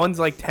tribute. One's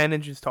like 10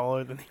 inches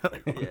taller than the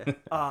other.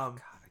 Yeah.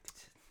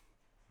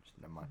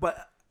 Never mind.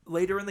 But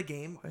later in the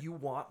game, you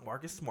want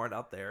Marcus Smart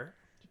out there,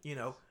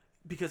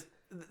 because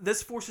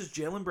this forces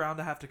Jaylen Brown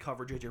to have to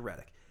cover JJ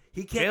Redick.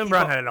 He can't. Jaylen keep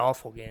Brown up- had an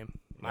awful game,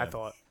 I Yeah.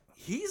 thought.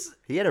 He's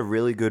He had a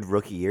really good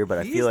rookie year, but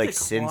I He's feel like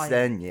since declining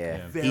then,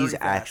 yeah, very he's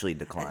fast. actually And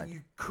declined.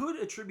 you could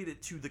attribute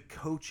it to the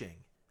coaching.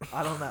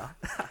 I don't know.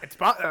 It's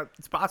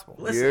possible.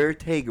 Listen, Your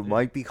take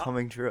might be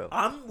coming true.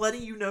 I'm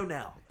letting you know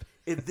now.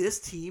 If this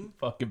team,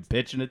 Fucking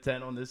pitching a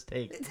 10 on this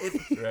take.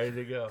 if Ready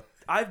to go.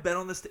 I've been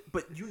on this,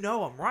 but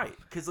I'm right,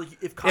 because like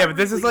if Yeah, but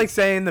this Kyrie is like leaves-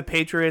 saying the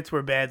Patriots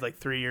were bad like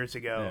 3 years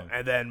ago, Yeah.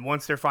 and then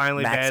once they're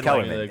finally Max bad,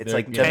 Kellerman. like, It's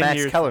like the 10 Max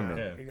years Kellerman.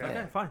 Yeah. Exactly.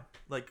 okay, fine.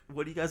 Like,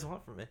 what do you guys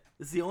want from me?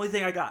 It's the only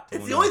thing I got.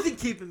 It's the Yeah. only thing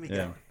keeping me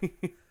Yeah.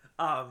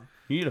 going.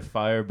 You need a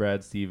fire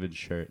Brad Stevens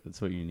shirt. That's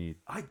what you need.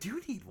 I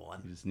do need You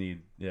one. just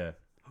need, yeah.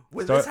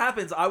 When Start- this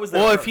happens, I was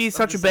there. Well, if first. he's I'm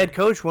such a just bad saying.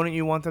 coach, wouldn't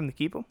you want them to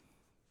keep him?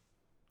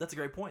 That's a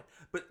great point.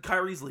 But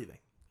Kyrie's leaving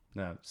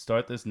Now,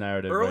 start this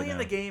narrative early right in now.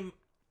 the game.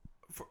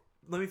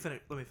 Let me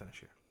finish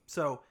here.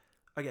 So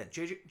again,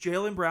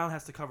 Jaylen Brown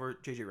has to cover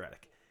JJ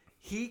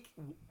Redick.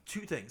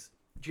 Two things.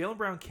 Jaylen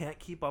Brown can't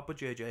keep up with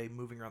JJ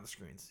moving around the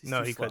screens. He's No,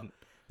 too he slow. couldn't.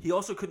 He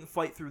also couldn't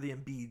fight through the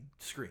Embiid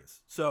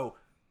screens. So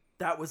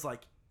that was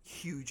like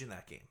huge in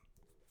that game.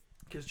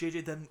 Because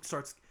JJ then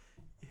starts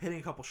hitting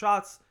a couple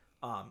shots,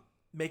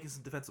 making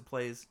some defensive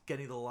plays,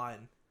 getting to the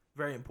line.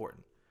 Very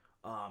important.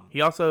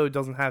 He also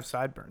doesn't have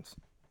sideburns.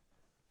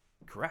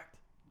 Correct.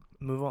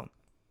 Move on.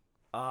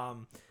 I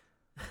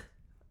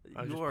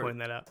I was just pointing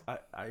that out.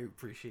 I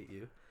appreciate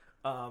you.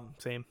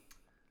 Same.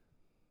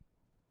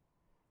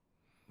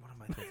 What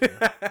am I thinking?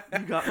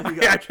 You Yeah,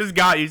 I got just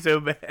got you so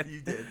bad.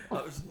 you did. I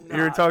was You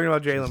were not- talking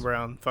about Jaylen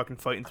Brown fucking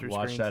fighting through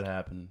Watch screens. that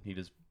happen. He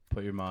just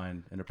put your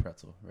mind in a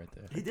pretzel right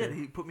there. He did.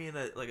 He put me in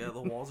the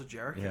walls of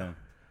Jericho. Yeah.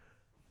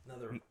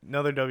 Another.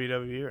 Another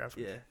WWE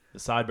reference. Yeah, The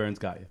sideburns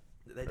got you.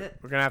 they did,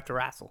 We're gonna have to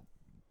wrestle.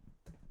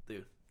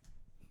 dude.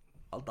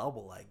 I'll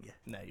double leg you.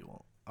 No, you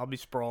won't. I'll be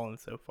sprawling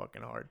so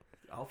fucking hard.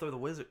 I'll throw the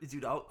wizard,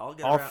 dude. I'll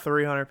get All around.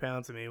 300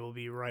 pounds of me will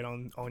be right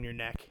on your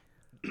neck.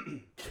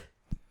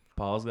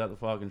 Paul's got the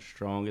fucking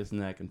strongest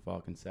neck in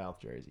fucking South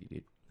Jersey,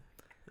 dude.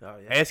 Oh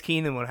yeah. Ask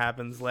Keenan what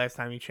happens last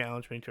time he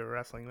challenged me to a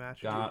wrestling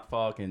match. Got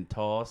fucking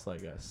tossed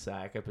like a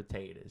sack of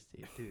potatoes,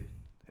 dude. Dude.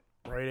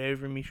 Right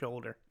over me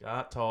shoulder.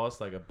 Got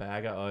tossed like a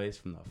bag of ice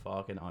from the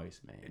fucking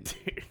Iceman.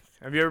 Dude,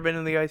 have you ever been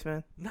in the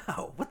Iceman?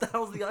 No, what the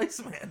hell's the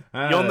Iceman?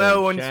 You'll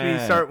know once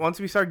Chad.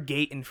 we start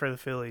gating for the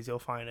Phillies, you'll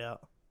find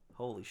out.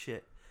 Holy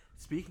shit.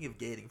 Speaking of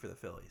gating for the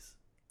Phillies,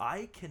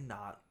 I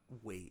cannot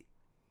wait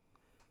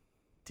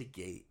to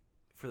gate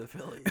for the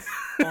Phillies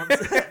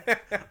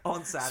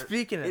on Saturday.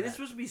 Speaking of it that. is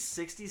supposed to be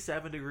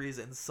 67 degrees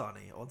and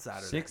sunny on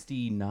Saturday.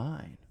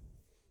 69.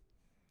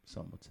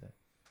 Some would say.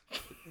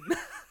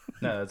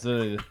 No, that's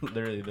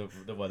literally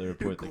the weather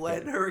report. they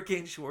Glenn get.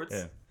 Hurricane Schwartz.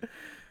 Yeah.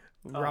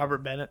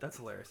 Robert Bennett. That's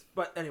hilarious.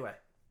 But anyway,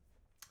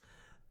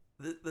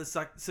 the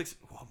six.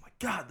 Oh my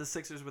God, the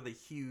Sixers with a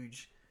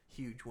huge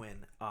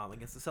win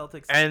against the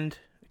Celtics. And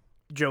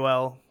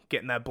Joel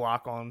getting that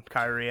block on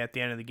Kyrie at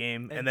the end of the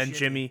game. And And then Jimmy.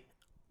 Jimmy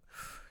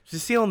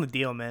just sealing the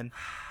deal, man.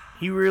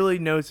 He really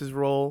knows his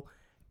role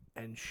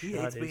and He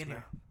shut hates his being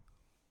mouth.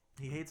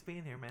 here. He hates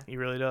being here, man. He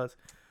really does.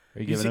 Are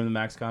you You giving see- him the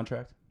max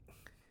contract?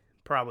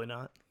 Probably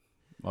not.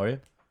 Are you?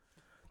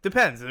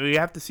 Depends. We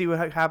have to see what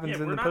happens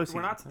Yeah, in we're the not.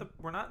 postseason.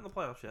 We're not in the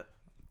playoffs yet.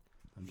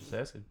 I'm just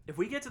asking. If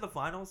we get to the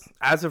finals,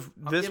 As of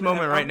I'm this giving-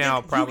 moment I'm right now,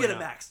 giving- probably you get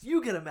not. a max.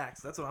 You get a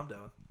max. That's what I'm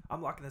doing.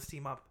 I'm locking this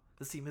team up.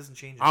 This team isn't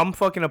changing. I'm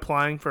fucking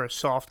applying for a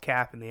soft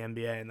cap in the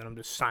NBA, and then I'm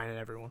just signing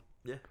everyone,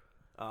 Yeah.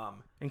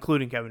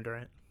 including Kevin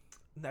Durant.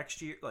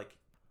 Next year, like,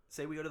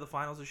 say we go to the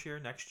finals this year.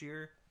 Next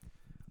year,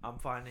 I'm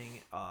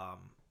finding a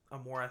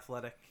more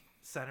athletic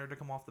center to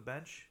come off the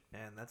bench,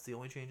 and that's the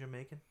only change I'm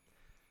making.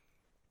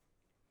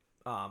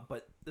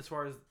 But as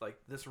far as like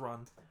this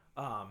run,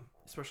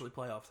 especially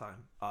playoff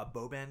time,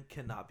 Boban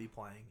cannot be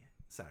playing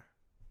center.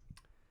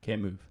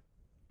 Can't move.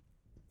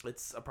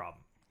 It's a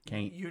problem.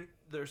 Can't.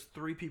 There's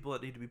 3 people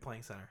that need to be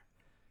playing center.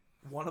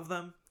 One of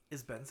them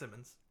is Ben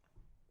Simmons.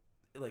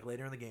 Like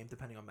later in the game,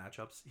 depending on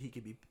matchups, he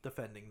could be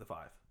defending the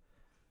 5.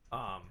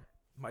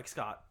 Mike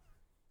Scott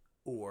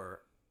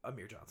or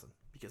Amir Johnson,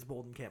 because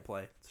Bolden can't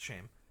play. It's a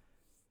shame,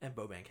 and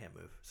Boban can't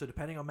move. So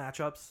depending on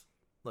matchups,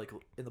 like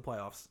in the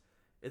playoffs,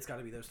 it's got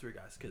to be those 3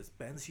 guys, because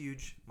Ben's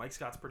huge, Mike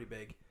Scott's pretty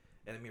big,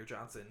 and Amir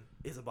Johnson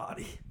is a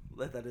body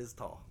that is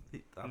tall.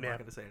 I'm not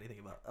going to say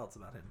anything else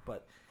about him,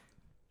 but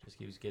Just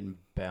keeps getting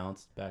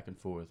bounced back and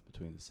forth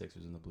between the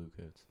Sixers and the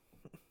Bluecoats.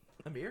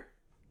 Amir.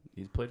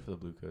 He's played for the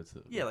Bluecoats.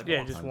 Yeah, like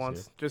Yeah, just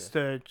once, just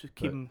to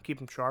keep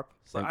him sharp.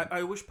 But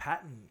I wish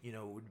Patton,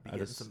 would be getting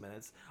just- some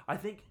minutes. I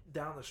think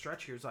down the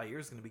stretch here, Zaire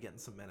is going to be getting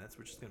some minutes,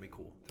 which is going to be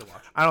cool to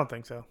watch. I don't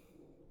think so.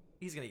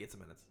 He's going to get some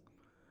minutes.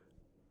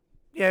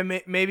 Yeah,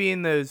 maybe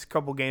in those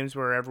couple games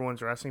where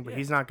everyone's resting, but Yeah,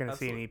 he's not going to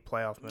see absolutely. any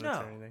playoff minutes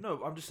or anything.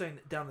 No, I'm just saying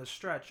down the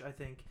stretch, I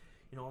think,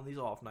 on these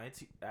off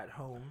nights at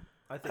home,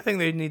 I I think, think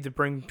they need to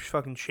bring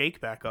fucking Shake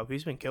back up.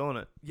 He's been killing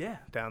it yeah,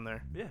 down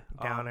there. yeah,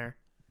 Down there.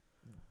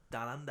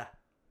 down under.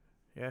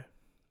 Yeah,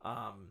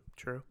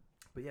 true.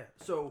 But yeah,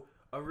 so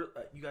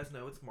you guys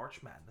know it's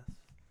March Madness,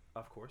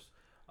 of course,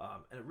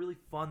 and a really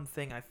fun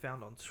thing I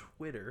found on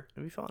Twitter.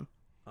 It'd be fun.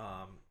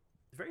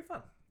 Very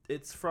fun.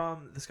 It's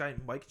from this guy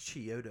Mike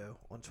Chiodo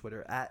on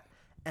Twitter at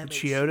The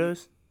MHC.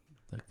 Chiodos?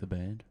 Like the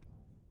band.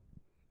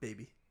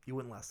 Baby, you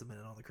wouldn't last a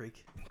minute on the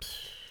creek.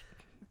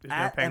 There's no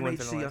At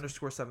Penguins in the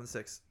MHC West.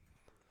 _76.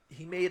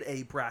 He made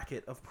a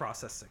bracket of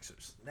process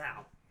Sixers.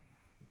 Now,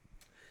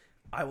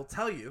 I will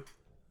tell you,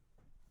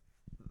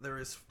 there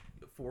is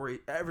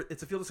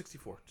it's a field of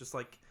 64, just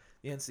like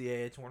the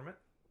NCAA tournament.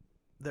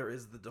 There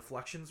is the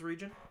deflections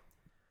region,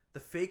 the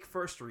fake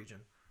first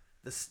region,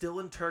 the still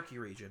in Turkey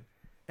region,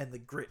 and the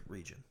grit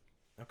region.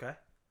 Okay?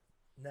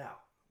 Now,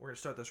 we're going to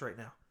start this right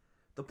now.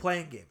 The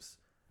playing games.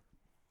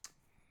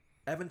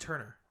 Evan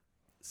Turner,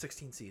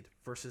 16 seed,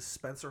 versus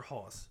Spencer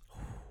Hawes.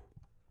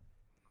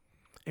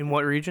 In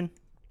what region?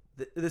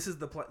 These are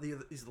the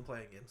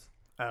playing games.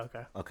 Oh,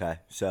 okay. Okay,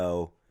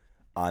 so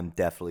I'm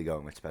definitely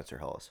going with Spencer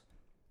Hawes.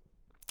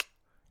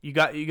 You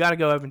got to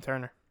go Evan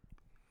Turner.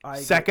 I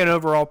Second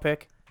overall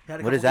pick. had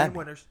a What couple does that game mean?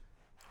 winners.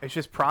 It's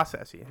just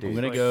processy. I'm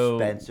gonna go.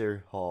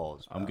 Spencer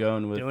Hawes. I'm bro.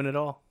 going with Doing it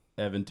all.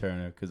 Evan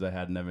Turner because I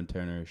had an Evan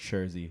Turner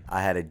jersey.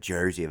 I had a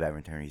jersey of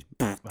Evan Turner. He's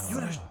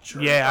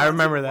Yeah, I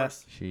remember that.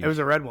 Sheesh. It was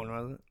a red one,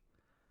 wasn't it?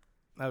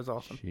 That was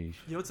awesome. Sheesh.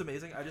 You know what's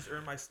amazing? I just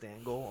earned my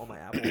Stan goal on my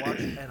Apple Watch,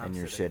 and I'm and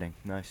you're sitting.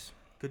 Nice.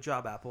 Good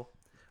job, Apple.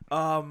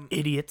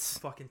 Idiots.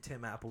 Fucking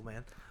Tim Apple,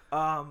 man.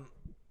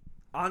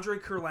 Andre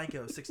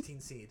Kurlenko,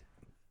 16 seed.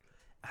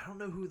 I don't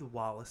know who the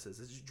Wallace is.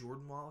 Is it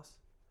Jordan Wallace?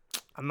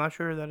 I'm not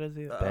sure who that is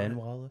either. Ben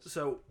Wallace.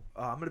 So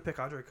I'm gonna pick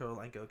Andre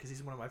Kurlenko because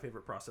he's one of my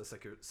favorite process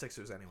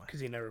Sixers anyway. Because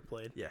he never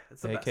played. Yeah,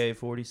 it's the best.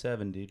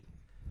 AK-47, dude.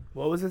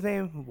 What was his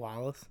name?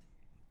 Wallace.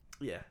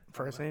 Yeah,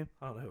 First I don't know. name?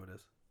 I don't know who it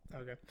is.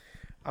 Okay.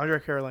 Andre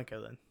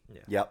Karolinko then.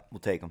 Yep, we'll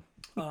take him.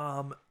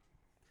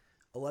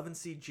 11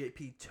 seed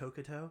JP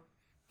Tokoto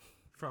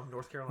from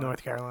North Carolina.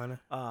 North Carolina.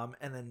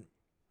 And then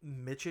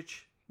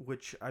Mičić,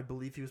 which I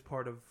believe he was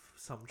part of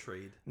some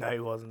trade. No, he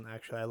wasn't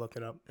actually. I looked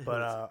it up. Who But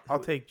was- I'll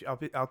take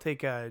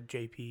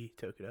JP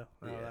Tokido.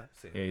 Yeah,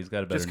 same. Yeah, he's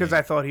got a better Just because name.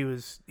 I thought he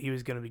was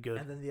gonna be good.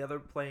 And then the other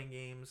playing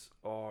games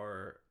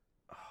are,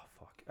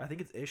 I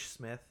think it's Ish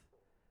Smith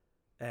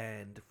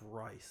and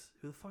Rice.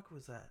 Who the fuck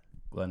was that?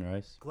 Glenn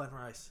Rice. Glenn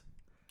Rice.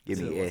 Give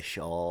So me it was- Ish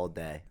all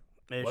day.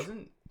 Ish.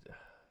 Wasn't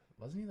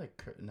he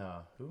like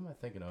no? Who am I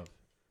thinking of?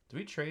 Did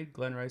we trade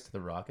Glenn Rice to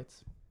the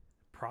Rockets?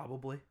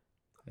 Probably.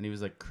 And he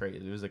was like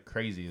crazy. It was like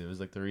crazy. It was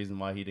like the reason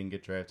why he didn't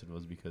get drafted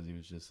was because he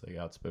was just like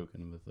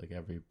outspoken with like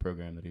every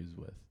program that he was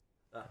with.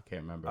 I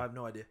can't remember. I have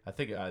no idea. I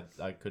think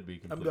I could be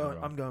I'm completely going.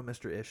 wrong. I'm going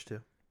Mr. Ish too.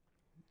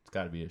 It's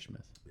got to be Ish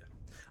Smith.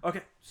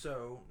 Okay,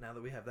 so now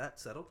that we have that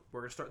settled,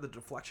 we're gonna start the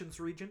deflections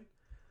region.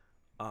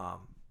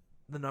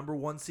 The number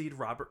 1 seed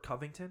Robert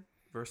Covington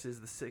versus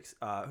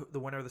the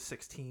winner of the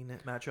 16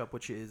 matchup,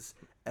 which is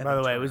Evan By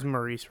the way, it Turner. was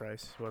Maurice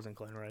Rice. It wasn't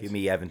Glenn Rice. Give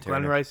me Evan Turner.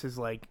 Glenn Rice is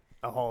like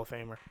a Hall of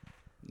Famer.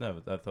 No,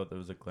 but I thought that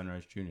was a Glenn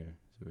Rice Jr.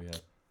 So we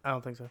had. I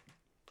don't think so.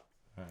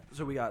 All right.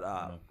 So we got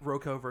No.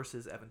 Rocco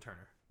versus Evan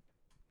Turner.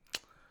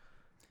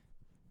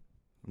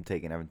 I'm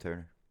taking Evan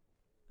Turner.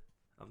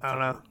 I don't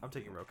know. I'm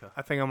taking Rocco.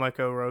 I think I might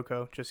go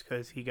Rocco just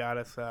because he got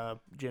us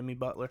Jimmy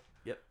Butler.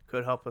 Yep.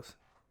 Could help us.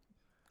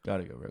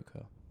 Gotta go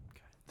Rocco.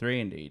 Okay.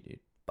 3-8, dude.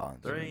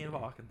 Bonds. They're in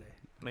Hawken Day.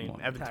 I mean, Come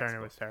on. Evan Tax Turner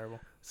bill. was terrible.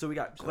 So we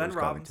got So Glenn was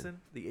Robinson,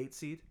 Covington. the 8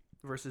 seed,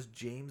 versus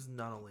James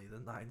Nunnally, the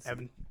 9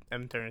 seed.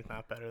 Evan Turner's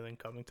not better than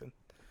Covington.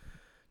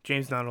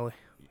 James Nunnally.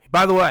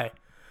 By the way,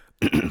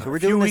 So we're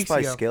few doing this weeks by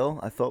ago. skill.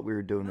 I thought we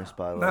were doing this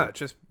by No, like.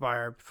 just by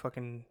our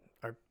fucking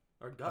Our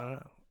I gut. don't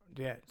know.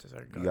 Yeah, it's just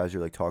our gut. You guys are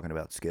like talking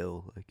about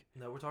skill. Like,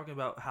 No, we're talking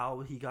about how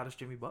he got us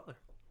Jimmy Butler.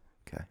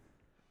 okay.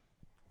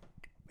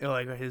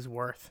 Like his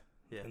worth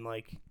Yeah. and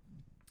like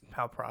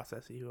how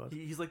processy he was.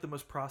 He's like the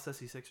most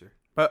processy Sixer.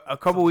 But a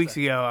couple Some weeks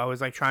say. ago, I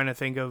was like trying to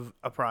think of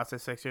a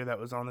process Sixer that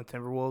was on the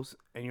Timberwolves,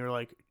 and you were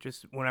like,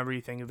 just whenever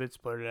you think of it,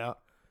 blurt it out.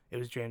 It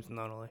was James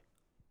Nunnally.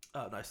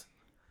 Oh, nice.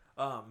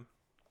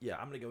 Yeah,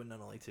 I'm gonna go with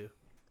Nunnally too.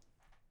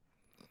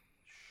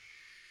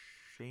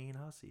 Shane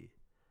Hussey.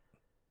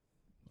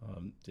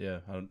 Yeah,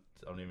 I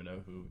don't even know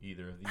who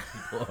either of these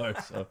people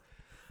are. So,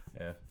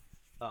 yeah.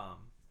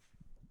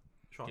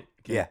 Sean.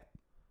 Yeah.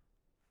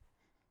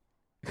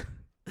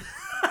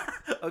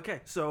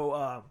 Okay,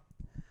 so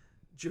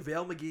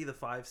JaVale McGee, the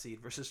 5 seed,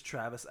 versus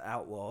Travis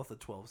Outlaw, the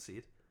 12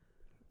 seed.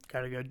 You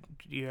gotta go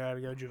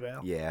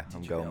JaVale. Yeah,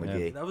 I'm going JaVale.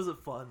 McGee. That was a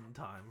fun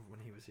time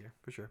when he was here,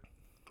 for sure.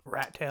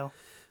 Rat tail.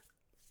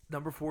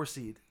 Number 4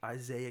 seed,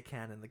 Isaiah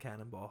Cannon, the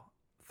Cannonball.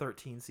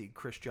 13 seed,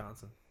 Chris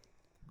Johnson.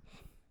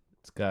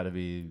 It's got to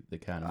be the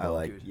kind I of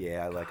like. dude.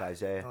 Yeah, I like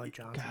Isaiah. I like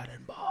Johnson.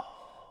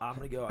 I'm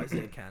going to go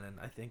Isaiah Cannon.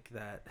 I think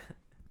that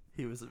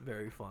he was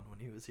very fun when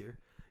he was here.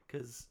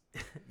 Because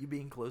you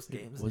being close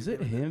games. Was you're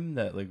it giving him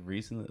that like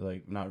recently,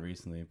 like not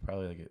recently,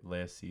 probably like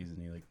last season,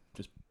 he like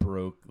just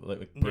broke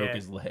Yeah.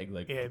 his leg,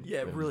 like Yeah, Yeah,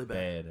 it was really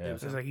bad. Yeah. It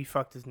It's just like he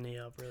fucked his knee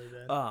up really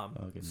bad.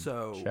 Fucking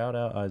So shout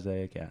out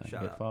Isaiah Cannon,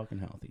 Shout get out. fucking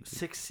healthy. dude.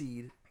 6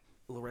 seed,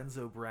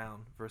 Lorenzo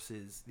Brown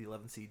versus the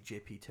 11 seed,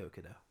 JP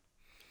Tokido.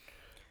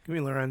 Give me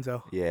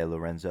Lorenzo. Yeah,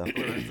 Lorenzo.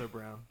 Lorenzo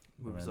Brown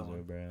moves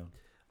Lorenzo Brown.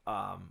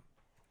 on.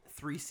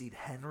 3 seed,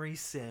 Henry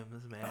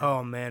Sims, man.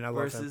 Oh man, I love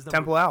Versus him. number-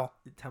 Temple Owl.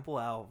 Temple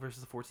Owl versus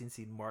the 14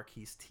 seed,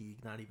 Marquise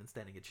Teague. Not even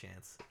standing a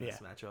chance in this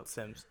matchup.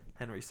 Sims.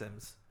 Henry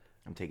Sims.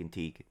 I'm taking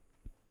Teague.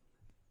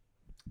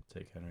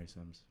 Take Henry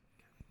Sims.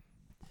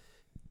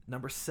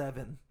 Number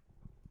 7,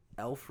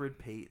 Alfred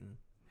Payton,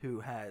 who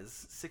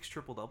has 6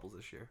 triple doubles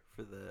this year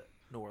for the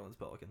New Orleans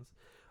Pelicans,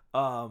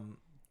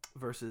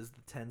 versus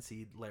the 10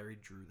 seed Larry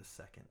Drew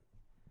II.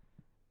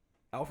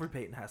 Alfred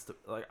Payton has to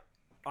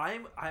I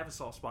have a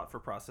soft spot for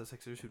process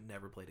Sixers who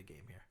never played a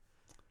game here.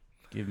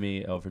 Give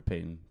me Alfred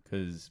Payton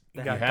because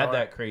You he got had Dar-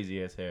 that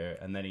crazy ass hair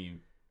and then he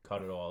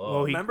cut it all off.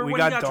 Well, Remember we when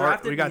got he got Dar-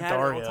 drafted? we got and he had it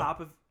Dario. on top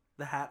of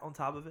the hat on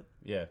top of it.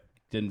 Yeah,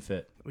 didn't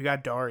fit. We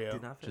got Dario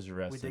Did not fit. Just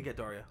arrest We did him. get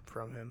Dario.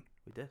 from him.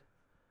 We did.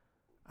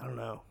 I don't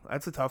know.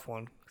 That's a tough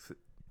one.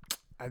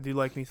 I do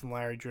like me some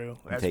Larry Drew.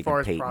 I'm As taking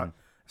far as Payton.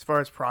 as far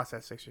as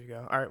process Sixers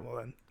go. All right, well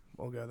then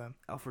we'll go then.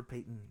 Alfred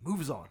Payton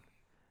moves on.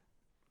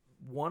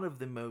 One of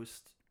the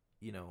most,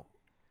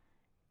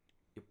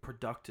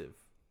 productive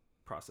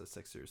process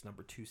Sixers,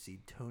 number 2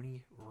 seed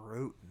Tony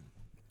Roten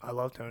I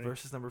love Tony.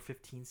 versus number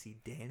 15 seed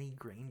Danny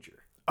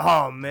Granger.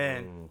 Oh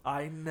man,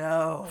 I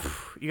know.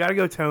 you gotta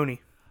go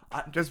Tony.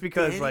 Just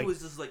because Danny like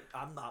was just like,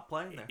 I'm not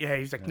playing there. yeah,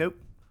 he's like nope.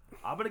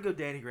 I'm gonna go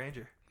Danny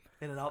Granger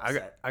in an I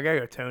upset. gotta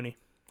go Tony.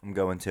 I'm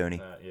going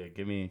Tony. Yeah,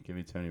 give me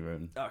Tony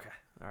Roten. Okay,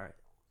 all right,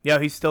 Yeah,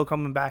 he's still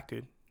coming back,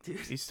 dude. dude.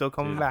 He's still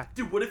coming Dude. back.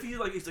 Dude, what if he's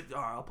like,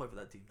 all right, I'll play for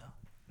that team now.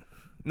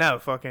 No,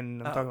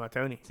 fucking, I'm Oh. talking about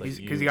Tony. like Because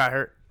you. he got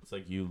hurt. It's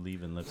like you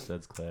leaving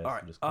Lipstead's class. All right,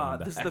 and just coming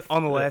this is back. the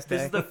On the last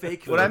This day. is the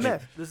fake. What'd I region.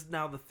 miss? This is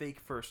now the fake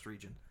first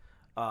region.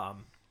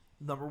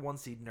 Number 1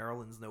 seed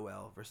Nerlens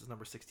Noel versus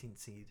number 16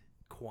 seed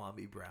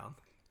Kwame Brown.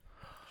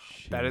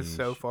 That is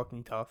so Sheesh.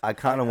 fucking tough. I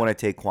kind of want to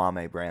take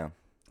Kwame Brown.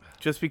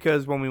 Just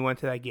because when we went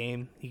to that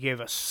game, he gave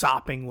a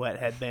sopping wet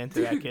headband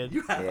to that kid.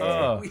 You have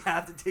Yeah. we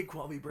have to take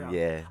Kwame Brown.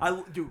 Yeah.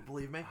 Dude,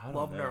 believe me, I don't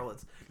love know.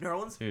 Nerlens.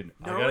 Nerlens, Dude,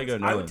 I Nerlens, gotta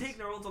go I would Nerlens. take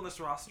Nerlens on this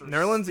roster.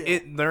 Nerlens, still.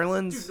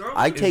 Nerlens, Dude, Nerlens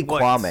I is take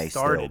what Kwame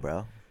still, started.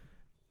 bro.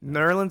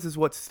 Nerlens is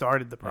what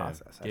started the Yeah.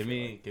 process. I Give feel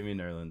me like. give me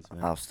Nerlens,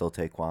 man. I'll still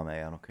take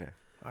Kwame. I don't care.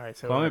 All right,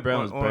 so Kwame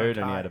Brown was on a bird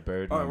and he tie. had a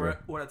bird All right, number.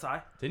 we're at a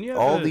tie. Didn't you have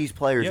All a- these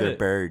players you had are a-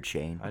 bird,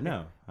 Shane. I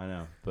know,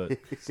 but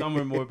some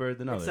are more bird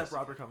than others. Except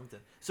Robert Covington.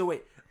 So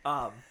wait,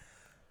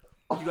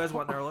 you guys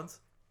want Nerlens?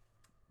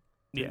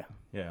 Yeah,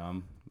 Yeah,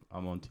 I'm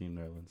on Team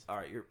Nerlens. All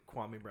right, you're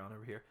Kwame Brown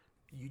over here.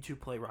 You two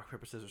play rock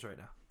paper scissors right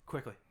now,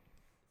 quickly.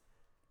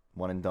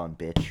 One and done,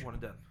 bitch. One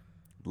and done.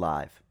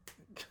 Live.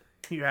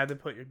 you had to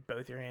put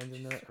both your hands into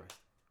Jesus it. Christ.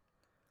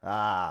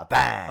 Ah,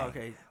 bang.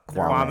 Okay.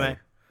 Kwame.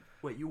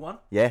 Wait, you won?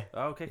 Yeah.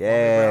 Oh, okay.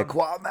 Yeah,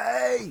 Kwame Brown.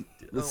 Kwame.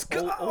 Let's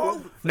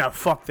go. No,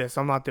 fuck this.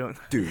 I'm not doing.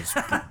 Dude,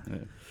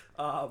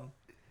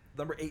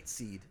 Number 8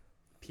 seed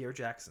Pierre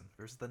Jackson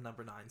versus the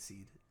number 9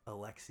 seed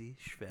Alexi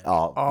Shved.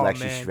 oh, Oh, Lexi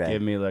man. Shved.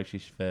 Give me Lexi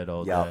Shved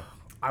all Yo. day.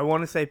 I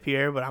want to say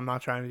Pierre, but I'm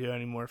not trying to do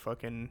any more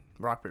fucking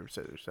rock paper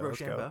scissors. So let's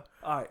go. Rochambeau.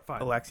 All right,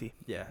 fine. Alexi.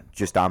 Yeah,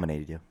 Just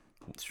dominated you.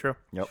 It's true.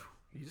 Yep.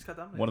 you just got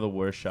dominated. One of the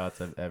worst shots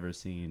I've ever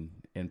seen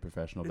in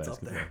professional It's up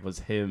basketball there. was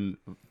him.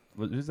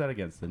 Who's that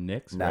against? The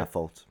Knicks? Nah, right?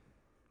 fault.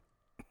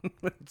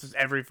 It's just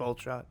every full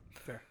shot.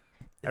 Fair.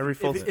 Every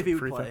full if he would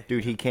free throw. play.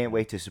 Dude, he can't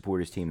wait to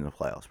support his team in the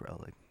playoffs, bro.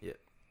 Like,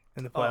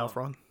 In the playoff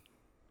run.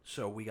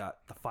 So we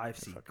got the 5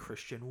 seed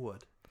Christian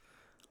Wood.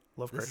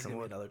 Love This is Christian gonna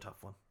be Wood. another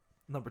tough one.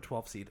 Number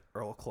 12 seed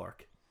Earl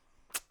Clark.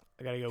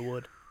 I gotta go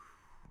Wood.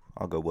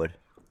 I'll go Wood.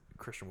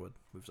 Christian Wood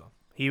moves on.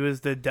 He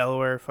was the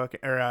Delaware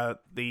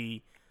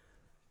the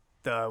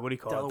what do you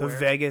call it? Delaware. The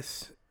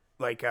Vegas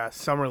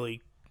summer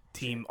league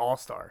team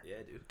all-star. Yeah,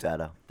 dude.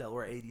 Data.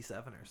 Delaware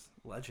 87ers.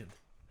 Legend.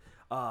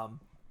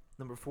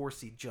 Number 4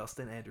 seed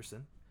Justin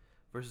Anderson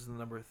versus the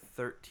number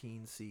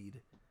 13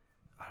 seed.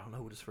 I don't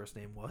know what his first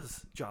name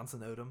was.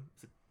 Johnson Odom.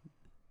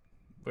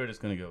 We're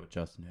just gonna go with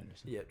Justin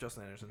Anderson. Yeah,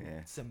 Justin Anderson.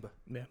 Yeah. Simba.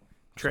 Yeah.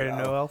 Traded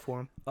Noel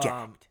for him.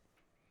 Jacked.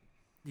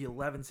 The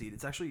 11 seed.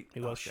 It's actually He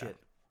was shit.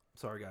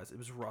 Sorry guys. It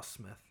was Russ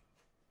Smith,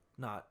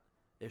 not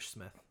Ish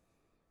Smith.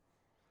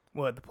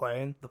 What, the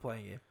play-in? The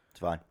playing game. It's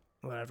fine.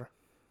 Whatever.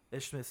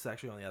 Ish Smith's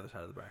actually on the other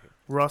side of the bracket.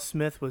 Russ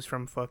Smith was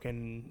from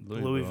fucking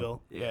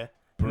Louisville. Yeah. Yeah.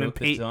 Broke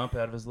the jump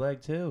out of his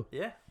leg too.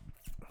 Yeah.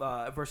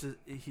 Versus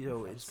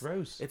It's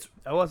gross.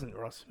 That wasn't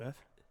Russ Smith.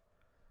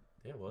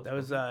 Yeah, it was. That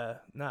was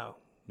no.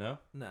 No.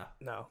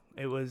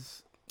 It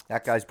was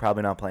That guy's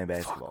probably not playing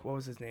basketball. what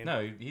was his name?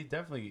 No, he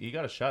definitely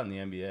got a shot in the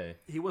NBA.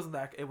 It wasn't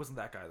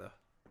that guy though.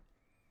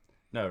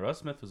 No, Russ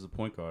Smith was the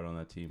point guard on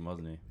that team,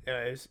 wasn't he?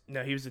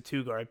 He was the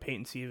 2 guard.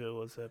 Peyton Seville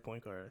was the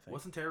point guard, I think.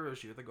 Wasn't Terry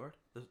Rozier the guard?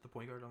 The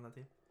point guard on that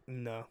team?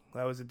 No,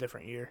 that was a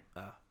different year.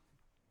 I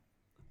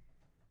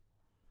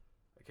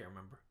can't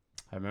remember.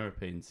 I remember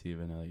Peyton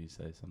Steven. Now that you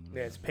say something.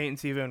 Yeah, it's Peyton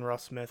Seville and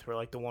Russ Smith were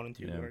like the 1 and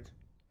 2 Yeah. guards.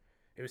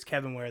 It was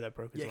Kevin Ware that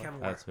broke his leg. Kevin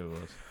Ware. That's who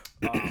it was.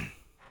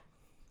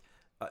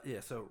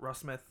 So Russ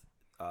Smith,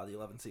 the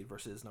 11 seed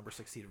versus number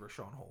 6 seed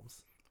Rashawn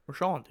Holmes.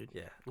 Rashawn, dude.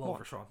 Yeah, Come love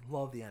on. Rashawn.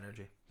 Love the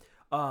energy.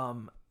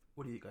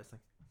 What do you guys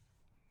think?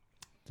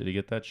 Did he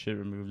get that shit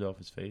removed off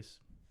his face?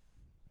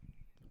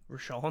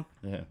 Rashawn?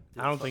 Yeah.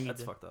 I don't think he that's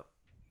did. fucked up.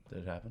 Did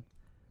it happen?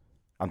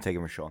 I'm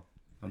taking Rashawn.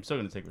 I'm still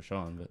gonna take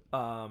Rashawn,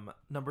 but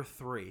Number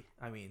 3.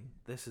 I mean,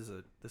 this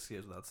goes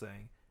without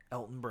saying.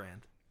 Elton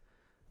Brand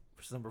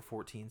versus number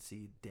 14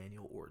 seed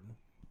Daniel Orton.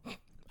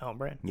 Elton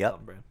Brand. Yep.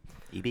 Elton Brand.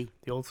 EB.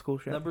 The old school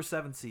shit. Number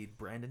 7 seed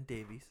Brandon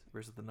Davies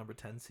versus the number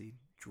 10 seed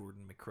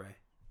Jordan McRae.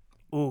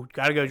 Ooh,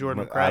 gotta go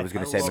Jordan McRae. I was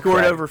gonna say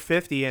scored McRae. over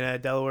 50 in a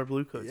Delaware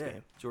Blue Coats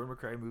game. Jordan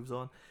McRae moves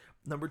on.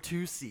 Number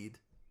 2 seed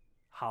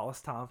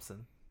Hollis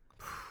Thompson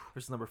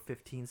versus number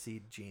 15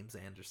 seed James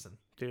Anderson.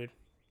 Dude.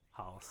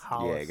 Hollis.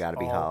 Yeah, it gotta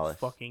be all Hollis.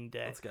 Fucking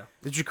day. Let's go.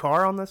 Is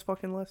Jakar on this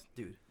fucking list?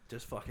 Dude,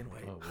 just fucking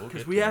wait. Oh, we'll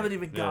Because get we to haven't it.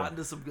 even Yeah. gotten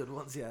to some good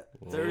ones yet.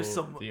 There's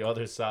some. The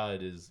other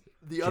side is.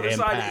 The other side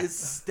jam-packed. is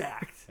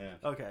stacked. Yeah.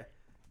 Okay.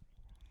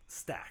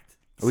 Stacked.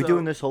 Are we So-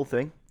 doing this whole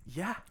thing?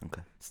 Yeah.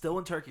 Okay. Still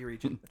in Turkey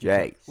region.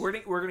 Jay. We're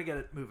gonna get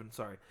it moving.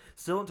 Sorry.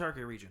 Still in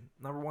Turkey region.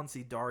 Number 1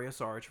 seed Dario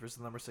Saric versus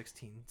number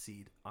 16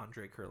 seed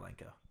Andrei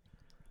Kurlenko.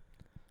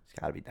 It's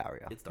gotta be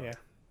Dario. It's Dario. Yeah.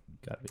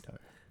 Gotta be tired.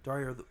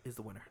 Dario is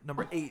the winner.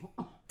 Number 8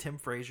 Tim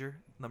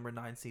Frazier. Number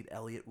 9 seed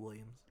Elliot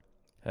Williams.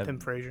 Tim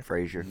Frazier.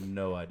 Frazier.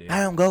 No idea.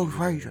 I don't go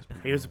Frazier.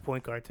 He was a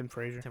point guard, Tim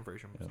Frazier. Tim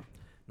Frazier. Yeah.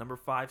 Number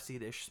 5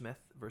 seed Ish Smith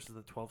versus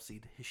the 12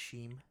 seed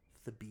Hashim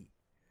Thabit.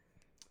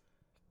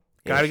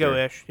 Gotta go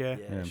sure. Ish, yeah.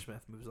 Yeah, Ish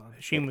Smith moves on.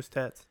 Hashim was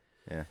Tets.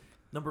 Yeah.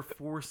 Number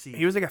 4 seed.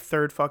 He was like a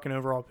 3rd fucking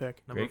overall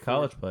pick. number Great 4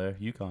 college player.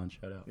 UConn,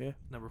 shout out. Yeah.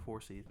 Number 4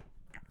 seed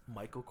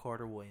Michael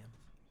Carter Williams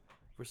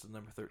versus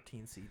number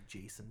 13 seed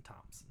Jason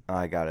Thompson.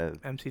 I gotta.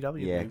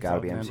 MCW. Yeah, dude.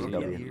 gotta be Yeah,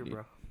 MCW. Yeah, here,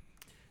 bro.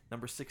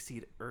 Number 6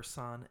 seed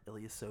Ursan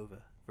Ilyasova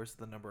versus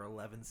the number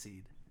 11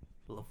 seed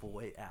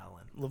Lavoy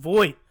Allen.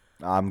 Lavoy.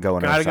 I'm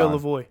going. Gotta go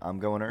Ursan. Lavoy. I'm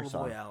going Lavoy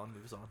Ursan. Allen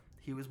moves on.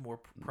 He was more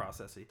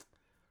processy.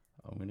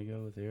 I'm gonna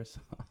go with yours.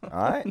 All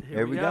right, Here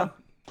here we we go.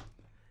 go.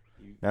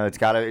 No, it's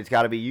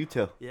gotta be you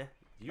two. Yeah.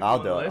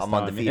 I'll do it. I'm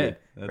undefeated.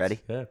 Yeah, Ready?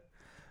 Yeah.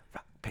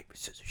 Rock, paper,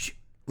 scissors, shoot.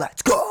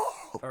 Let's go,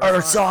 Ursan.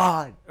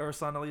 Ursan.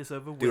 Ursan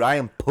Ilyasova. Dude, I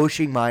am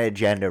pushing my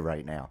agenda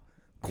right now.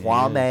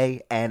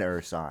 Kwame and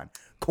Ursan.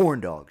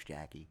 Corn dogs,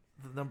 Jackie.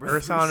 the number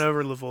Ursan 3,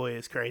 over Lavoy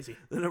is crazy.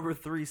 the number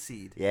 3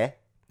 seed. Yeah?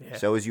 Yeah.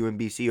 So is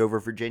UMBC over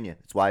Virginia.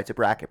 That's why it's a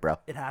bracket, bro.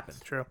 It happened.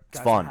 True.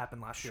 Guys, fun. It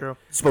happened last year. True.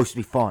 It's supposed to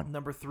be fun.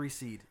 Number 3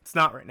 seed. It's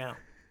not right now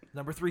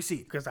Number 3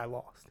 seed because I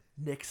lost.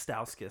 Nick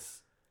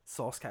Stauskas,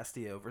 Sauce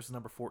Castillo versus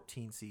number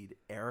 14 seed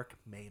Eric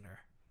Maynor.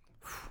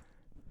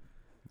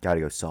 Gotta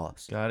go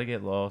sauce. Gotta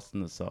get lost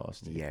in the sauce.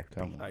 Dude. Yeah.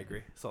 Come on. I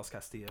agree. Sauce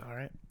Castillo. All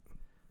right.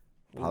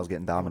 I was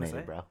getting What do you wanna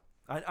dominated, say? bro.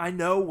 I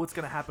know what's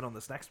gonna happen on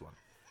this next one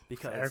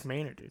because Eric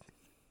Maynard, dude.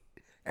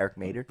 Eric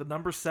Mader. the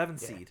number 7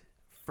 seed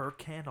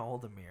Furkan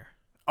Aldemir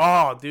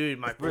Oh, dude,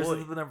 my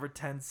versus boy. the number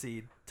 10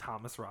 seed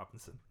Thomas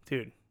Robinson.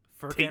 Dude.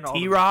 Furkan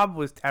T Rob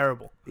was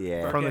terrible.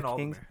 Yeah. From the Furkan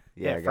Kings. Aldemir.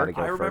 Yeah, I gotta Furkan.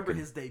 go I remember Furkan.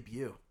 his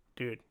debut.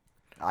 Dude.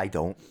 I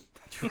don't.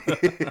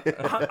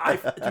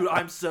 Dude,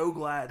 I'm so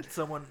glad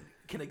someone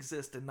can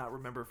exist and not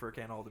remember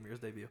Furkan Aldemir's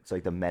debut. It's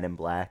like the Men in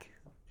Black.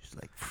 Just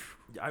like,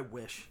 I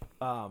wish.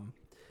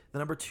 The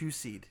number 2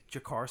 seed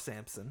Jakar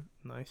Sampson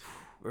Nice.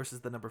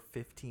 versus the number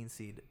 15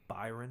 seed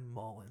Byron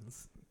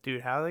Mullins.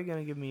 Dude, how are they going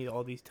to give me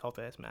all these tough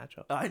ass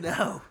matchups? I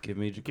know. Give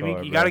me Jakar. Give me, you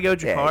bro. got to go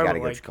Jakar. yeah, you gotta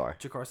but, go like,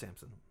 Jakar. Jakar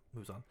Sampson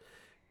moves on.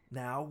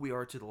 Now we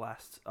are to the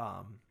last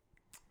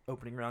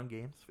opening round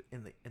games.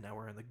 And now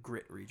we're in the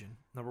grit region.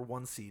 Number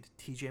 1 seed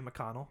TJ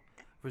McConnell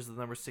versus the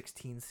number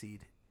 16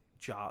 seed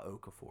Ja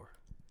Okafor.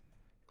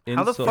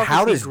 How the Insult- fuck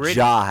How is he does gritty?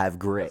 Ja have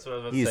grit? That's what I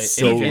was about He to is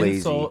say. so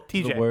Insult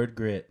lazy. to TJ. The word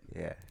grit.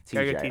 Yeah,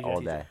 Gotta get TJ TJ.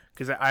 all day.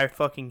 Because I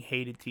fucking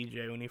hated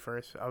TJ when he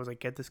first. I was like,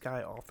 get this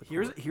guy off the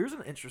court. Here's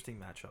an interesting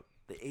matchup.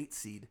 The 8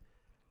 seed,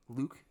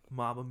 Luke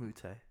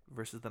Mamamute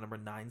versus the number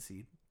 9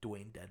 seed,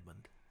 Dwayne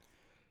Dedmon.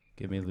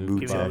 Give me Luke. Luke.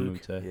 Give me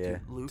Luke. Bahamute. Yeah.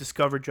 Luke,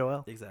 Discover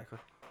Joel. exactly.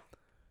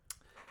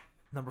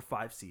 Number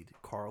 5 seed,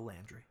 Carl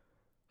Landry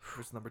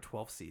versus number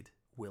 12 seed,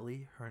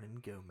 Willie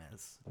Hernan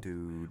Gomez.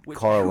 Dude, Which-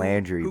 Carl who-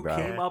 Landry, who bro.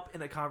 came up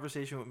in a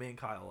conversation with me and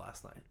Kyle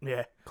last night.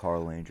 Yeah,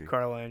 Carl Landry.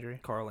 Carl Landry.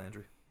 Carl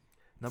Landry.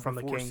 Number From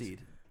the 4 Kings.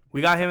 seed. We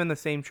got him in the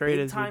same trade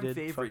Big as we time did.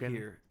 favorite fucking,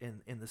 here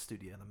in the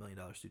studio, in the $1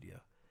 Million Studio.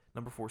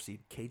 Number 4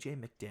 seed, KJ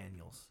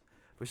McDaniels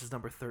versus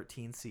number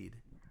 13 seed,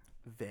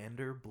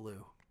 Vander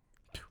Blue.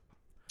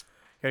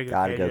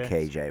 Gotta go KJ.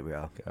 KJ,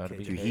 bro. Gotta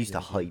be Dude, he used to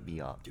KJ. hype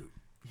me up.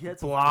 He had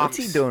some Blocks. What's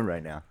he doing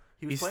right now?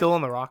 He was He's playing- still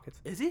on the Rockets.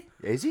 Is he?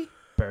 Is he?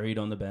 Buried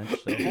on the bench. So.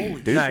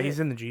 Holy Dude. Nah, shit. he's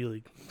in the G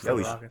League. for Yo,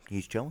 the he's, Rockets.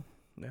 he's chilling.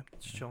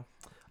 Just chill.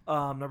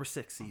 Number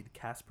 6 seed,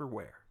 Casper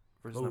Ware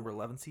versus Ooh. number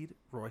 11 seed,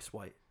 Royce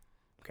White.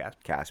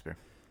 Casper.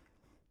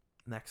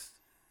 Next,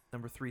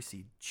 number 3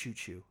 seed, Choo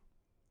Choo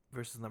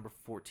versus number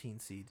 14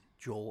 seed,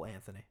 Joel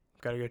Anthony.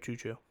 Gotta go Choo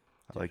Choo.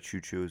 I like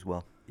Choo Choo as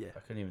well. Yeah. I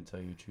couldn't even tell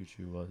you who Choo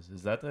Choo was.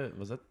 Was that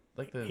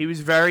like the? He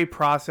was very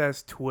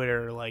processed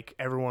Twitter. Like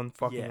everyone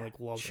fucking Yeah. like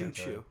loved Choo him.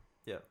 Choo.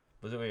 Yeah.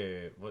 Was it?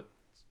 Wait. What?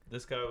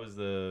 This guy was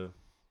the.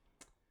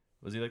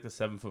 Was he like the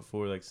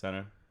 7'4" like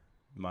center?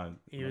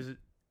 He was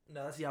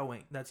No, that's Yao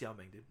Ming. That's Yao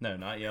Ming, dude. No,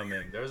 not Yao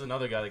Ming. There was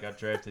another guy that got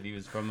drafted. He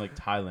was from like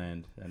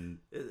Thailand, and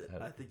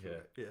I think yeah.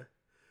 you're right.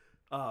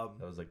 Yeah.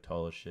 that was like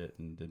tall as shit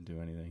and didn't do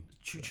anything.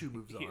 Choo Choo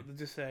moves he, on.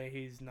 just say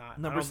he's not.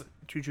 Number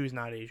Choo Choo is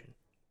not Asian.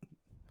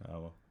 Oh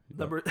well.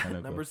 Number I know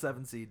number Cliff.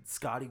 7 seed,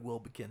 Scotty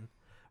Wilbekin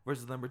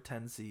versus number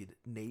 10 seed,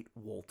 Nate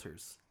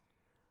Walters.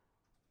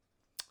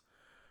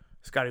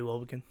 Scotty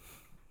Wilbekin.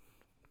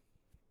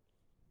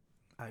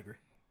 I agree.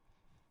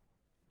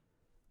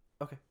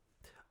 Okay.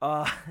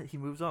 He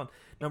moves on.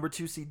 Number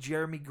 2 seed,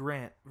 Jeremy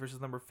Grant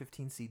versus number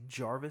 15 seed,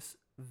 Jarvis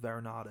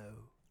Varnado.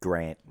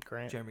 Grant.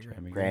 Grant. Jeremy Grant.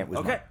 Jeremy Grant was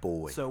Okay. my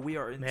boy. So we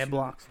are into Man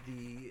blocks.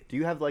 the Do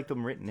you have like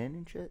them written in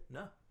and shit?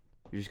 no.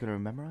 You're just gonna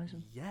memorize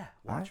them? Yeah,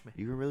 All watch right.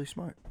 me. You were really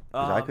smart.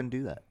 Because I Um, couldn't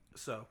do that.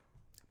 So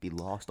Be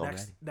lost already.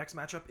 next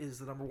matchup is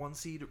the number 1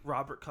 seed,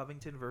 Robert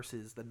Covington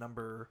versus the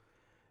number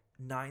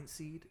 9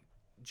 seed,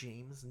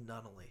 James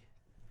Nunnally.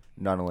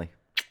 Nunnally.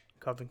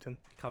 Covington.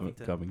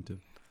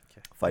 Covington.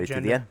 Fight it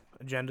to the end.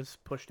 Agenda's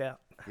pushed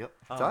out. Yep.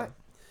 It's Um, all right.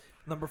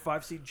 Number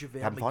 5 seed,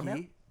 JaVale Having fun now?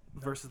 McGee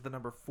versus the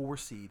number 4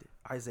 seed,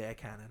 Isaiah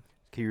Cannon.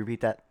 Can you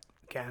repeat that?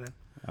 Cannon.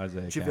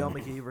 Isaiah JaVale Cannon.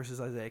 McGee versus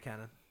Isaiah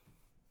Cannon.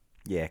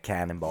 Yeah,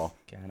 cannonball.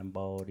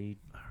 Cannonball, dude.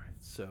 All right.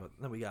 So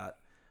then we got,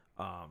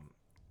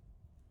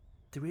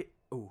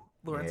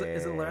 Lorenzo?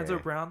 Is it Lorenzo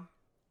Yeah. Brown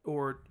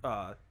or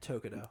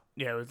Tokido?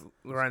 Yeah, it was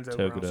Lorenzo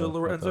Tokido. Brown. So I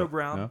Lorenzo thought-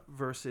 Brown no?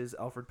 versus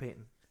Alfred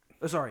Payton.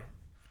 Oh, sorry,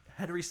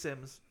 Henry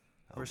Sims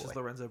versus boy.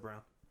 Lorenzo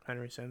Brown.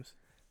 Henry Sims.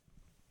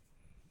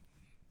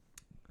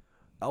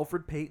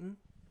 Alfred Payton,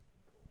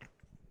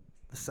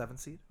 the 7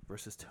 seed,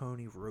 versus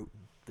Tony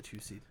Roten, the 2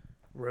 seed.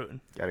 Roten.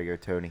 Gotta go,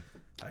 Tony.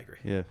 I agree.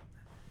 Yeah.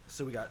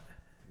 So we got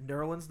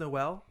Nerlens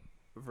Noel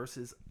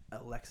versus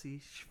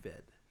Alexi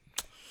Shved.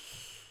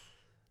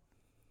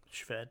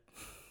 Shved.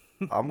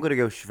 I'm gonna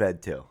go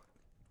Shved too.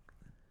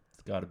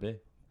 It's gotta be.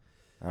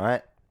 All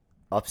right.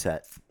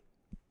 Upset.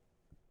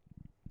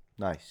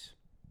 Nice.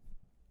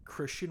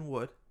 Christian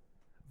Wood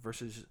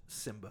versus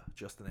Simba,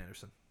 Justin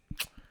Anderson.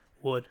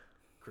 Wood.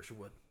 Christian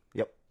Wood.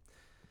 Yep.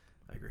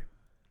 I agree.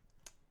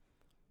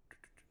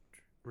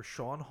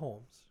 Rashawn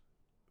Holmes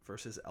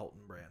versus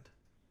Elton Brand.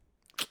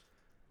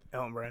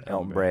 Elton Brand.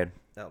 Elton Brand.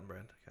 Elton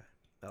Brand. Okay.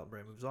 Elton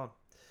Brand moves on.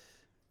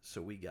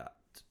 So we got,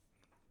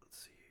 let's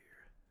see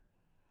here,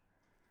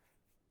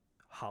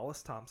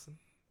 Hollis Thompson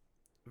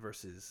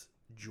versus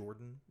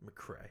Jordan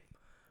McCray.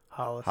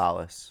 Hollis.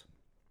 Hollis.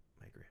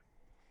 I agree.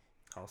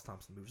 Hollis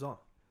Thompson moves on.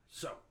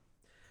 So,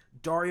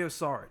 Dario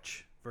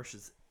Saric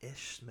versus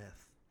Ish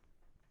Smith.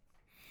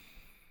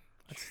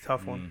 That's a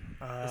tough one.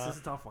 This is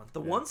a tough one.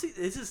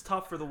 This is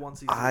tough for the 1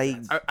 seed.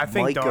 I I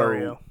think might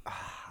Dario. go.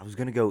 I was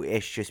gonna go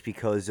Ish just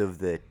because of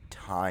the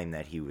time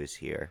that he was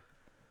here.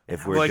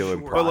 If we're Like,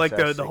 doing but like the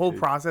processing, whole dude.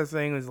 process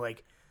thing was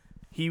like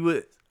he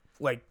was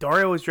like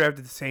Dario was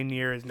drafted the same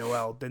year as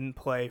Noel, didn't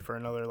play for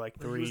another like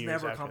But he 3 was years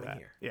never after coming that.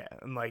 here. Yeah,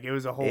 and like it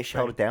was a whole Ish thing.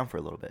 held it down for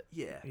a little bit.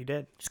 Yeah. He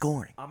did.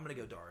 Scoring. I'm going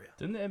to go Dario.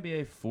 Didn't the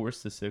NBA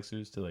force the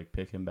Sixers to like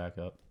pick him back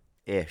up?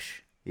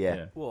 Ish.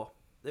 Yeah. Well,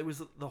 it was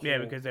the whole. Yeah,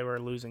 because they were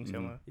losing so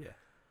Mhm. much. Yeah.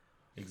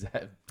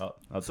 Exactly.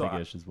 I'll So take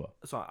I- Ish as well.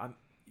 So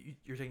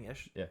you're taking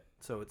Ish? Yeah.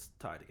 So it's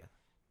tied again.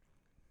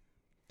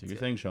 Do your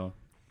thing, Sean.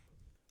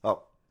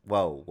 Oh.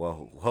 Whoa.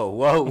 Whoa. Whoa.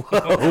 Whoa. Whoa.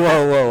 Whoa.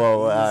 Whoa.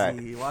 Whoa. All right.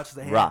 Easy. Watch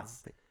the hands. Rock.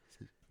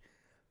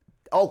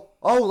 Oh.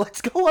 Let's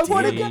go. I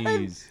won again.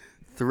 Jeez.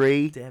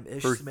 3 Damn,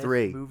 Ish for Smith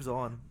 3. moves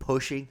on.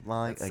 Pushing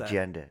my That's sad.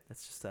 agenda.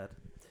 That's just sad.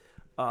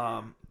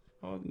 Oh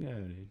no,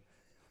 dude.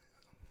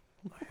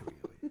 Here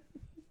we go.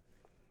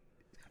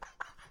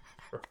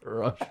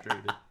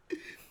 Frustrated.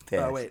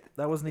 Oh wait,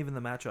 that wasn't even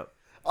the matchup.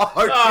 Oh,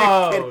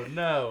 Oh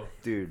no.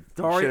 dude.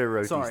 Dario- Should have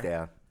wrote sorry. these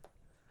down.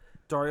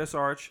 Dario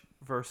Saric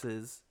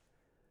versus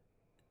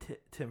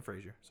Tim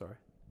Frazier. Sorry.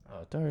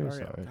 Oh, Dario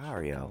Dario. Saric.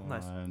 Dario. Come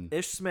Nice. on.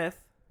 Ish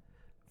Smith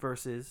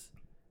versus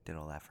Did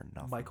all that for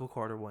nothing. Michael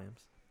Carter Williams.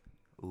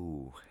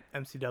 Ooh.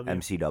 MCW.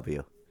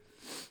 MCW.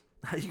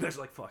 You guys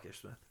are like, fuck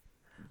Ish Smith.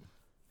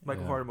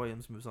 Michael Yeah. Carter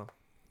Williams moves on.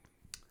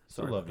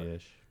 Still Sorry love about you, that.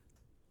 Ish.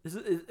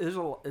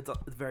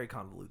 It's very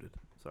convoluted.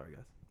 Sorry,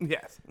 guys.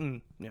 Yes.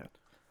 Yeah.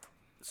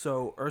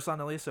 So, Ursan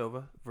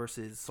Ilyasova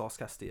versus Sauce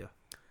Castillo.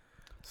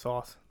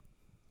 Sauce.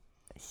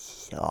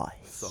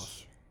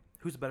 Sauce.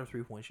 Who's a better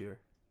three-point shooter?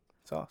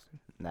 Sauce.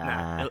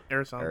 Nah.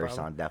 Ersan. probably.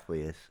 Urson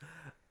definitely is.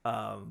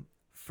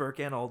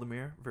 Furkan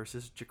Aldemir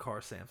versus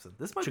Jakar Sampson.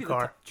 This might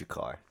Jakar. be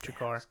Jakar.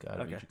 Jakar. It's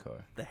gotta be Okay.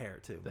 Jakar. the hair,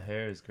 too. The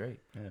hair is great.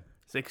 Yeah.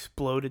 It's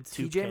exploded TJ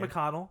soup can.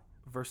 McConnell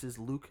versus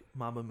Luke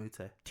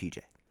Mamamute. TJ.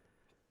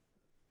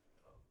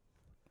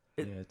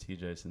 It- Yeah,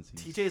 TJ, since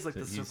TJ is like the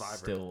he's survivor.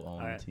 still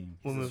on Alright, the team.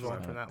 we'll move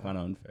on from that one. Kind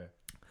of unfair.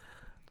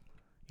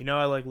 You know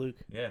I like Luke.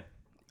 Yeah.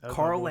 That was my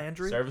Carl boy.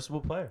 Landry.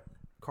 Serviceable player.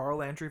 Carl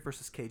Landry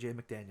versus KJ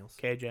McDaniels.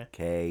 KJ.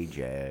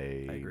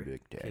 KJ. I agree.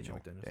 KJ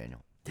McDaniel. McDaniels.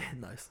 Daniel.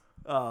 Nice.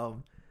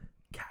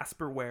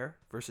 Casper Ware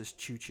versus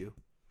Choo Choo.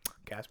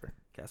 Casper.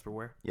 Casper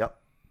Ware. Yep.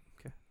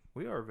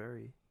 We are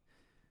very.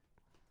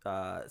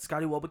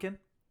 Scotty Wilbekin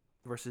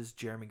versus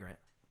Jeremy Grant.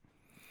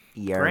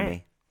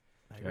 Jeremy.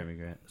 I agree. Jeremy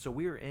Grant. So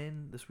we are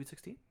in the Sweet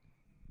 16.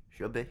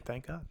 Should be.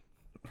 Thank God.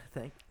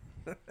 Thank.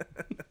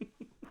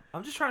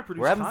 I'm just trying to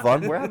produce. We're having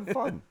content. fun. We're having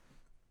fun.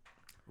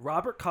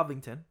 Robert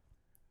Covington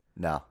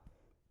No.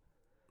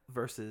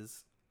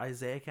 versus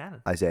Isaiah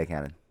Cannon. Isaiah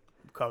Cannon.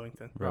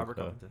 Covington. Robert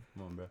Roco. Covington.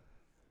 Come on, bro.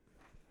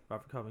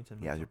 Robert Covington.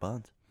 He has your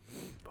buns.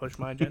 Push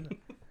my agenda.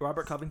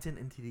 Robert Covington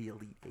into the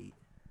Elite Eight.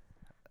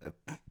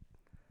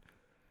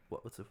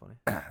 What's so funny?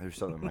 There's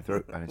something in my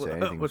throat. I didn't say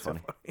anything was What's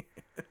so funny.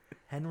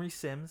 Henry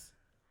Sims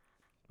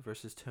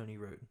versus Tony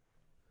Roden.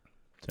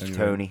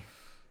 Tony.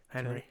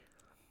 Henry.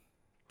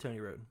 Tony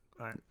Roden.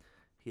 All right.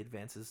 He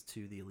advances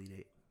to the Elite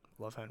Eight.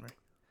 Love Henry.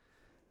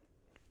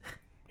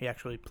 He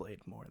actually played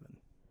more than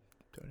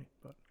Tony,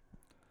 but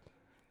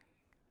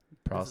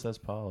Process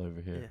Paul over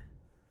Yeah. here.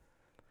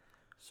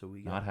 So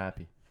we got. Not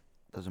happy.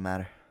 Doesn't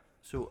matter.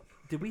 So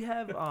did we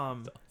have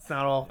it's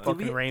not all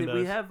fucking rainbows.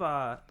 Did we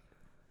have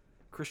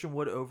Christian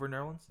Wood over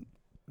Nerlens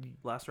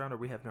last round, or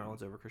we have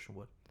Nerlens over Christian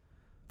Wood?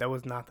 That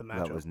was not the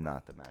matchup. That was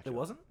not the matchup. It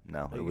wasn't.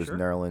 No, Are it you was sure?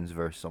 Nerlens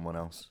versus someone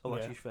else.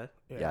 Alexi Yeah. Shved.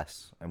 Yeah.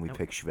 Yes, and we And-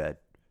 picked Shved.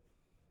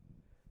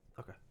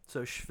 Okay.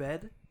 So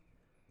Shved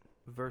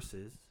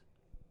versus.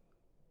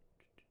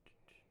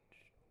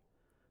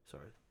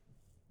 Sorry.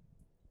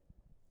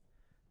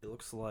 It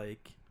looks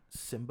like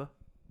Simba.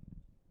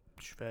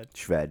 Shved.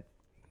 Shved.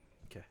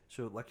 Okay.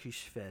 So Alexi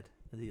Shved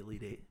in the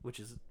Elite Eight, which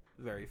is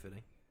very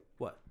fitting.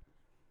 What?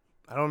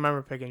 I don't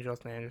remember picking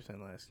Justin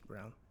Anderson last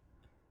round.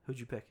 Who'd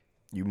you pick?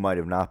 You might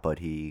have not, but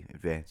he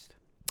advanced.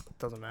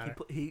 Doesn't He, matter.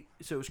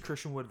 so it was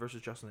Christian Wood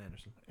versus Justin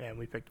Anderson. And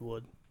we picked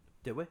Wood.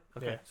 Did we?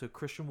 Okay. Yeah. So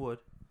Christian Wood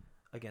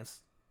against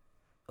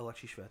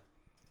Alexi Shved.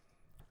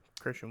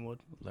 Christian Wood.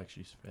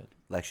 Lexi Sped.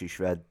 Lexi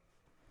Shved.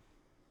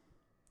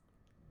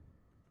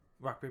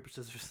 Rock, paper,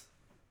 scissors.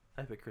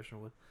 I picked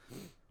Christian Wood.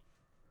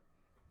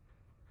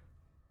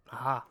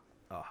 Aha.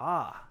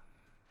 Aha.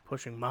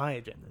 Pushing my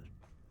agenda.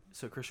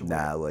 So Christian Wood.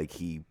 Nah, like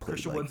he played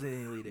Christian like, Wood's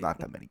in the Elite Eight. not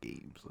that many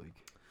games.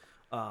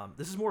 Like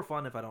This is more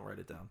fun if I don't write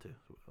it down too.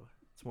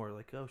 It's more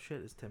like, oh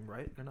shit, is Tim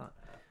right or not?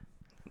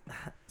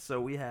 So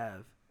we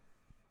have.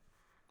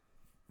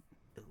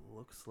 It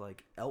looks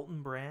like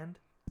Elton Brand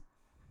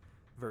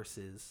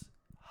versus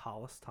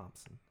Hollis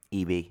Thompson.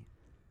 EB.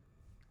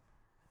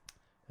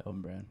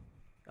 Elton Brand.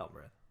 Elton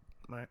Brand.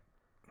 Right.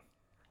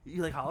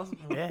 You like Hollis?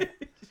 Yeah.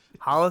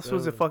 Hollis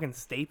was a So- fucking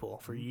staple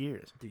for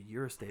years. Dude,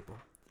 you're a staple.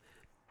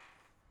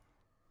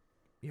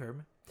 You heard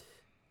me?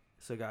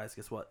 So guys,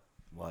 guess what?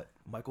 What?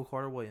 Michael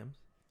Carter Williams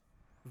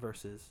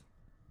versus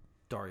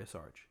Dario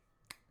Saric.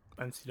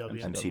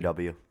 MCW.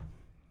 MCW.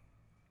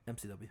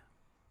 MCW.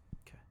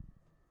 Okay.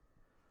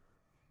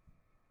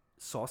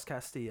 Sauce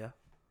Castillo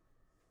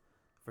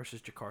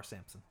versus Jakar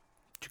Sampson.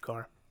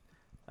 Jakar.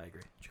 I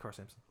agree. Jakar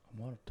Sampson.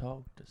 I want to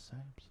talk to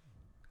Samson.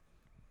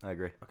 I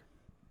agree.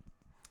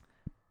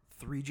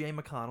 3J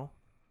McConnell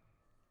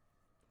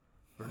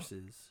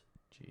versus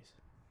Jeez.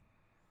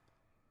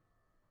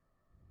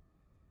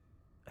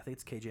 I think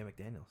it's KJ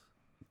McDaniels.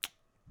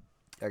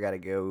 I gotta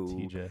go.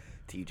 TJ.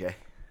 TJ.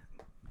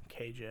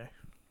 KJ.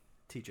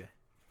 TJ.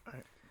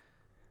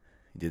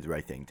 You did the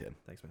right thing, Tim.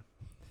 Thanks,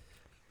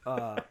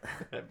 man.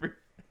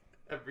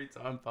 Every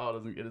time Paul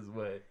doesn't get his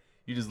way,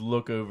 you just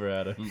look over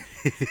at him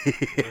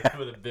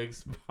with a big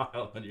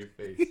smile on your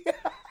face.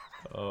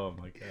 Oh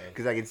my god.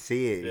 Because I can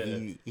see it.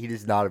 Yeah. He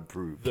does not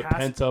approve. The Cas-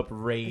 pent up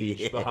rage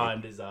Yeah.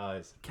 behind his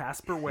eyes.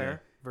 Casper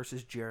Ware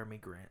versus Jeremy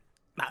Grant.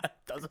 Nah, it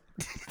doesn't.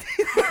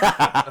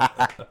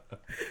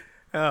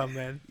 Oh,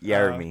 man.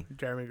 Jeremy.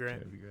 Jeremy Grant.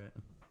 That'd be great.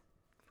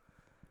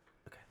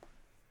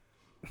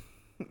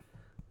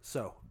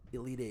 So,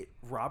 Elite Eight.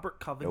 Robert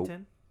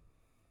Covington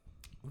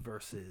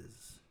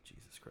versus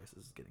Jesus Christ,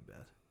 this is getting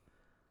bad.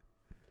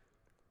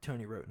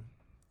 Tony Roten.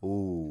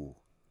 Ooh.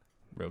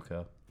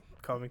 Roco.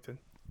 Covington.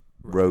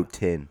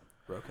 Roten.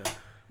 Rocco.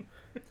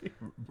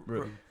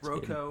 Ro-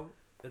 Rocco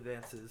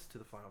advances to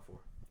the Final Four.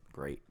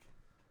 Great.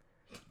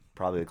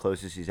 Probably the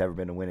closest he's ever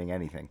been to winning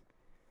anything.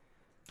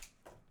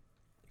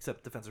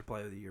 Except Defensive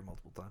Player of the Year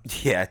multiple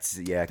times. Yeah, it gets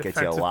you a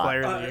Defensive lot.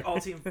 player of the year. All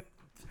team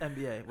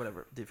NBA,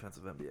 whatever.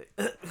 Defensive NBA.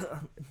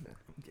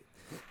 Okay.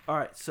 All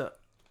right, so.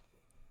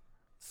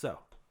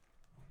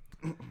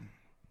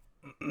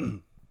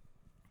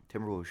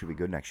 Timberwolves should be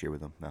good next year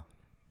with him. No,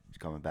 he's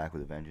coming back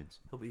with a vengeance.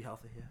 He'll be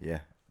healthy, yeah.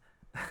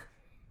 Yeah,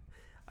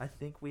 I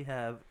think we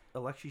have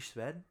Alexei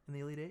Shved in the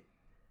Elite Eight.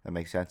 that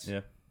makes sense.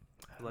 Yeah.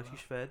 Alexei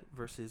Shved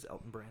versus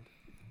Elton Brand.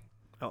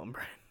 Elton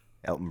Brand.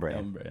 Elton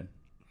Brand. Brand.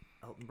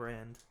 Elton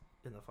Brand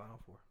in the Final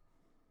Four.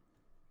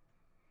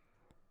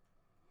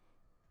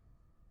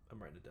 I'm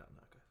writing it down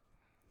now. Okay.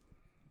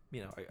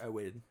 You know, I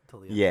waited until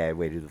the end. Yeah,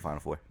 waited to the Final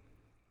Four.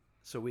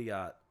 So we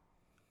got.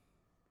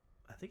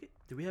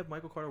 Do we have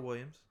Michael Carter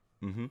Williams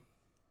Mm-hmm.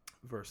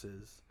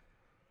 versus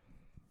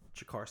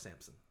Jakar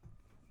Sampson?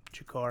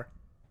 Jakar.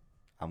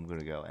 I'm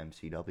gonna go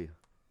MCW.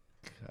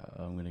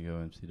 I'm gonna go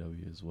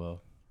MCW as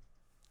well.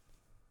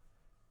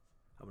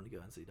 I'm gonna go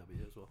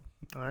NCW as well.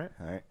 All right.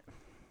 All right.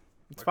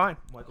 It's fine.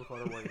 Michael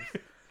Carter Williams.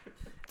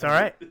 It's all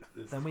right.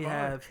 Then we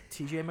have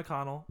TJ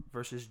McConnell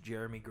versus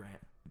Jeremy Grant.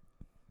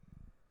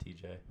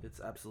 TJ. It's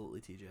absolutely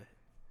TJ.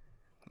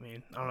 I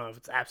mean, I don't know if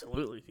it's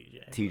absolutely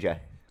TJ. TJ.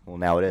 Well,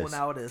 now it is. Well,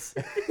 now it is.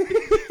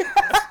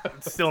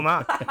 It's still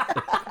not.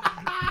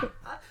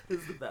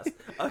 This is the best.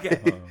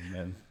 Okay, Oh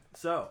man.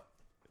 so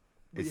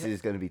This we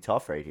is gonna be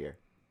tough right here,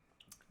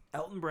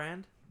 Elton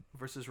Brand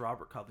versus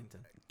Robert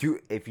Covington.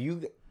 dude. If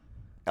you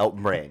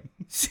Elton Brand,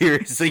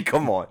 seriously,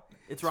 come on.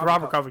 It's It's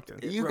Robert Cov-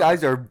 Covington. You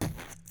guys are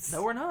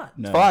No, we're not.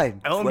 No.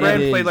 fine. Elton Whatever.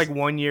 Brand It played is like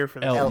 1 year for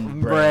the Elton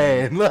Elton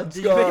Brand. Brand. Let's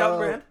Did go. you pick Elton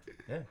Brand?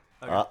 Yeah.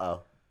 Okay. Uh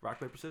oh. Rock,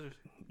 paper, scissors.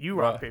 You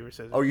Right. rock, paper,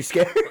 scissors. Oh, you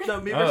scared? No,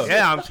 me Oh. versus you.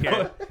 Yeah, I'm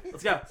scared.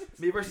 Let's go.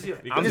 Me versus you.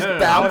 I'm just no,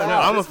 bow no,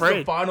 out. I'm this is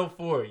afraid. the Final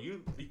Four.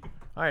 You.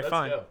 All right, Let's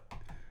fine. go.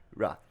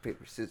 Rock,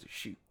 paper, scissors,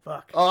 shoot.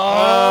 Fuck.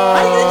 Oh.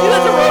 How you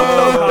gonna do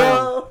that to Rocco,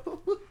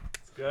 Kyle?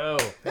 Let's go.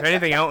 If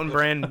anything, Elton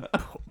Brand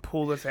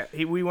pulled us out.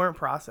 We weren't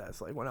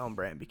processed like when Elton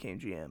Brand became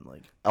GM.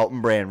 Like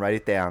Elton Brand, write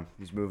it down.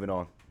 He's moving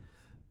on.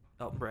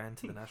 Elton Brand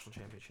to the national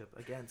championship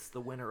against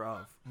the winner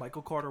of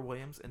Michael Carter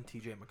Williams and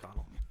TJ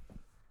McConnell.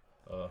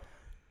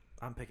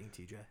 I'm picking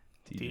TJ.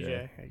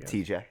 TJ. I guess.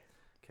 TJ.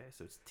 Okay,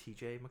 so it's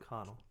TJ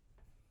McConnell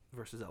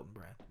versus Elton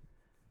Brand.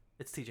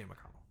 It's TJ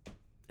McConnell,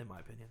 in my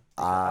opinion.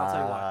 I'll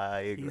tell you why. I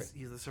agree.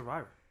 He's the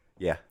survivor.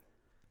 Yeah.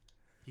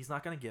 He's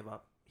not gonna give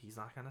up. He's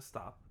not gonna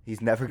stop.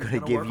 He's never He's gonna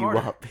gonna give work you harder.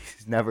 up.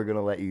 He's never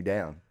gonna let you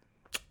down.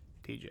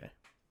 TJ.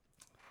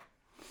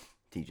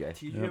 TJ.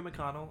 TJ Yep.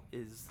 McConnell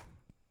is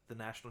the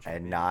national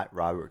champion. And not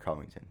Robert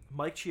Covington.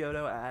 Mike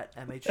Chiodo at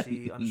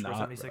MHC _76.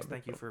 Robert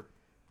Thank you for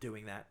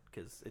doing that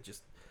because it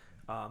just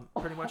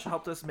pretty much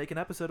helped us make an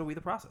episode of We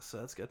the Process. So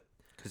that's good.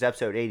 Because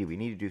episode 80, we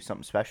need to do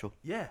something special.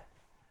 Yeah,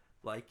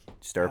 like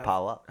Stir have-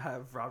 pile up.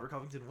 Have Robert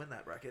Covington win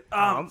that bracket.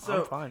 I'm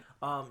So fine.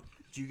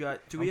 do we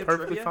I'm have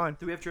perfectly trivia? fine.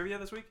 Do we have trivia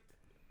this week?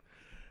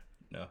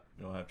 No,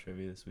 we don't have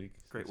trivia this week.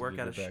 Great It's a work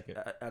good out of bracket.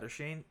 out of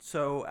Shane.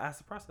 So ask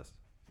the process.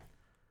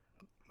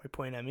 What are you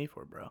pointing at me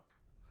for, bro?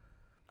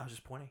 I was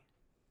just pointing.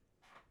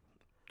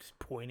 Just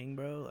pointing,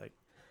 bro. Like,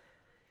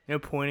 you know,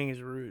 pointing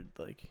is rude.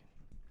 Like,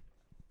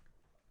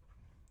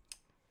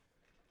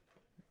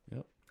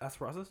 Ask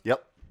the process.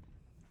 Yep.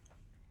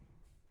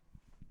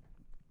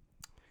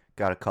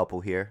 Got a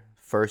couple here.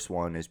 First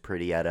one is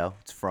pretty Edo.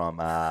 It's from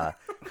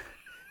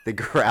the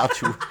Grouch.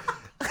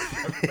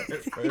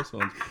 First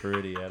one's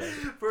pretty at it.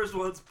 First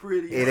one's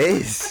pretty. It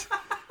is.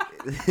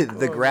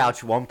 The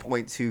Grouch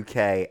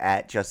 1.2K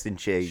at Justin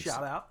Chase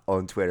Shout out.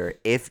 on Twitter.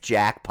 If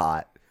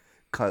jackpot,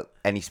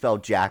 and he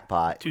spelled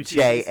jackpot Two T's.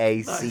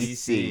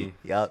 JACC.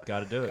 Yep.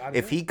 Gotta do it.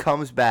 If he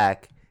comes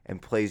back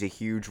and plays a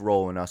huge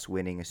role in us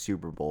winning a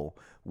Super Bowl,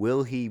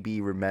 will he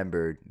be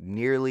remembered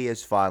nearly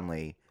as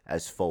fondly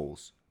as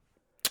Foles?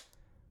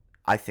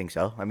 I think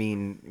so. I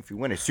mean, if you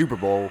win a Super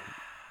Bowl,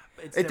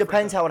 It's it different,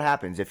 depends though. how it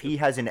happens. If he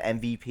has an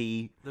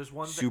MVP, There's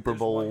one Super there's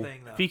Bowl. One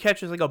thing, though. if he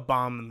catches like a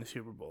bomb in the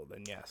Super Bowl,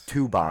 then yes.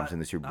 2 bombs I- in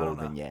the Super I Bowl, don't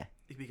know. then yeah.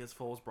 Because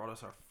Foles brought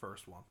us our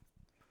first one.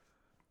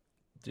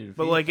 Dude, if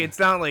But he- like, it's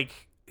not like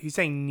he's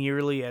saying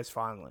nearly as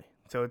fondly.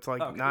 So it's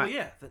like Okay, not. well,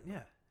 yeah,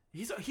 yeah.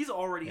 He's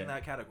already in Yeah.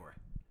 that category,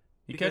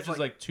 he because, catches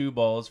like- like 2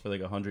 balls for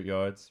like 100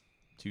 yards,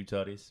 2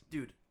 tutties.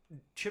 dude.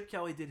 Chip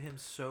Kelly did him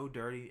so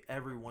dirty.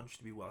 Everyone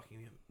should be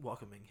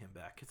welcoming him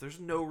back because there's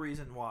no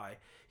reason why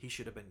he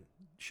should have been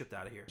shipped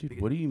out of here. Dude,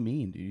 Because what do you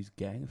mean, dude? He's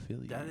gang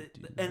affiliated. that is,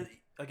 dude. and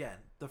again,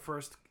 the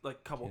first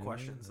couple Yeah,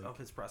 questions like- of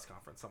his press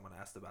conference, someone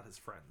asked about his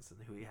friends and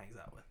who he hangs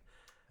out with.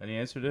 And he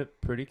answered it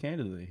pretty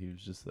candidly. He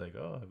was just like,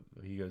 "Oh,"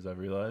 he goes, "I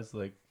realized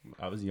like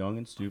I was young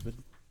and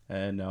stupid,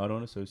 and now I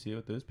don't associate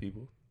with those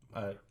people.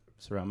 I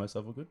surround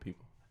myself with good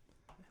people."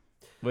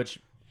 Which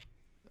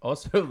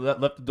also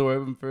left the door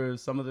open for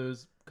some of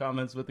those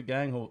comments with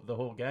the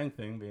whole gang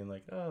thing, being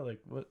like, "Oh,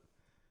 like what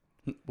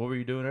were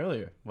you doing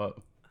earlier? What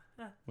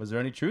Yeah. was there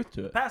any truth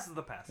to it?" Pass is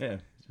the pass. Yeah,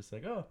 it's just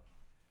like, "Oh,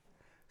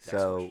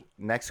 So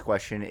next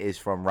question is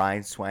from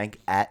Ryan Swank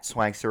at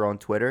Swankster on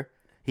Twitter.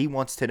 He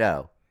wants to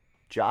know,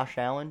 Josh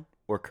Allen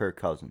or Kirk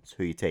Cousins?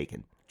 Who you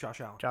taking?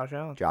 Josh Allen. Josh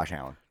Allen. Josh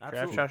Allen.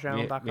 Absolutely.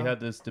 DraftJoshAllen.com. We had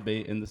this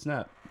debate in the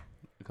Snap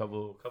a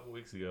couple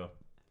weeks ago.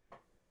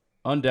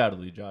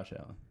 Undoubtedly, Josh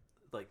Allen.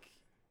 Like,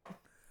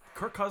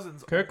 Kirk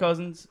Cousins. Kirk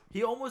Cousins.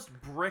 He almost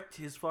bricked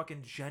his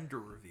fucking gender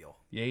reveal.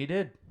 Yeah, he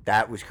did.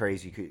 That was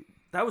crazy.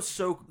 That was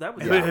so. That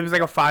was. It was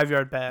like a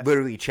 5-yard pass.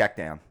 Literally check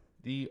down.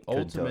 The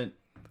Couldn't tell.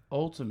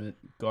 ultimate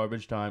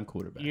garbage time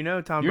quarterback. You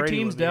know Tom Your Brady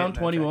team's would be down hitting that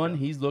 21. check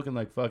down. He's looking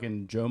like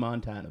fucking Joe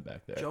Montana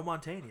back there. Joe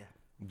Montana.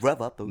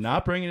 Rev up those.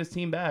 Not bringing his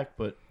team back,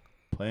 but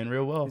playing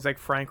real well. He's like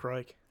Frank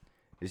Reich.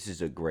 This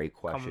is a great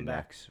question Coming back.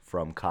 next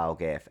from Kyle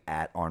Gaff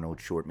at Arnold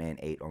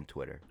Shortman8 on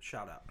Twitter.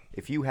 Shout out.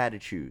 If you had to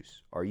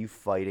choose, are you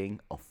fighting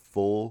a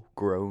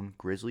full-grown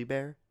grizzly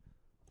bear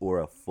or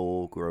a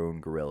full-grown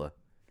gorilla?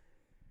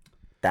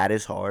 That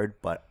is hard,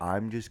 but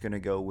I'm just going to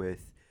go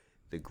with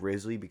the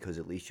grizzly because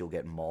at least you'll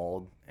get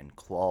mauled and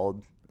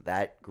clawed.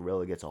 That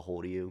gorilla gets a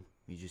hold of you.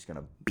 He's just going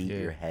to beat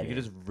your head He in.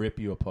 could just rip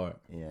you apart.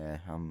 Yeah,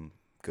 I'm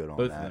good on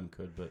Both that. of them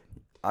could, but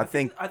I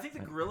think the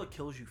gorilla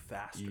kills you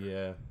faster.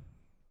 yeah.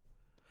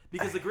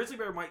 Because the grizzly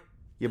bear might.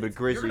 yeah, but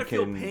grizzly You're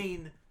gonna can feel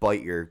pain.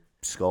 bite your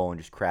skull and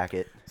just crack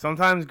it.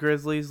 Sometimes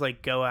grizzlies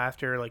like go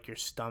after like your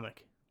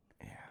stomach.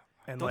 Yeah.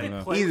 And Don't like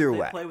they play? Either they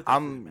way, play with their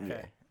I'm food, man.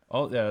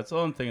 yeah. That's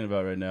all I'm thinking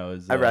about right now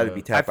is I'd rather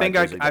be I tapped think by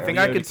I, a grizzly I bear. think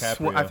I Leo could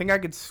DiCaprio. I think I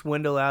could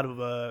swindle out of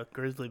a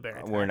grizzly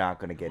bear. We're not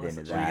gonna get Listen,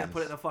 into so you that. gotta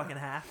put it in a fucking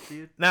half,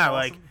 dude. Nah, Toss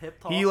like him, hip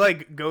toss he him.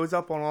 like goes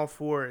up on all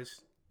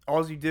fours.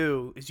 All you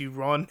do is you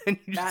run and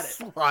you Got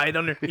just it. slide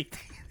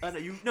underneath. I know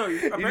you. No, you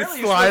apparently just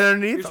you're slide supposed,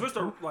 underneath You're them.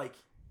 supposed to like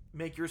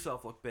make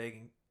yourself look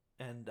big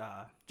and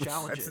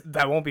challenge it.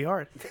 That won't be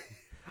hard.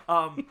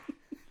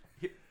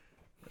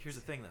 Here's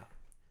the thing though.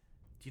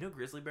 Do you know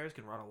grizzly bears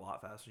can run a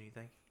lot faster than you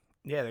think?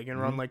 Yeah, they can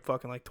run like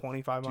fucking like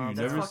 25 Dude, miles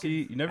you an never hour.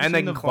 see you never And they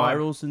seen the can climb.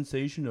 viral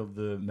sensation of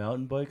the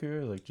mountain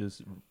biker like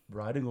just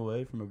riding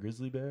away from a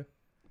grizzly bear.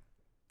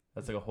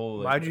 That's like a whole.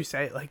 Like, Why'd you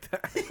say it like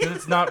that? Because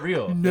it's not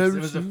real. Never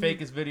It was the seen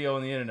fakest video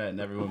on the internet, and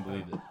everyone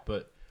believed it.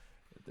 But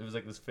it was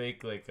like this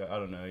fake, like I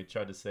don't know. He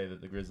tried to say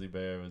that the grizzly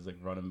bear was like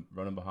running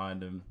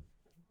behind him.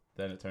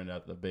 Then it turned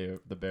out the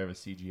bear was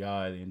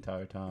CGI the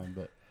entire time.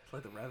 But It's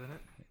like the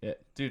Revenant. yeah,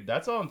 dude,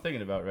 that's all I'm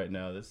thinking about right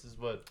now.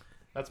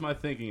 That's my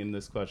thinking in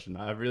this question.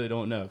 I really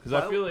don't know because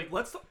I feel like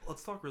let's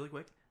talk really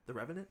quick. The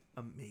Revenant,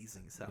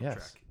 amazing soundtrack.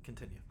 Yes.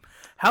 Continue.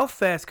 How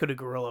fast could a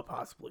gorilla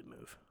possibly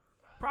move?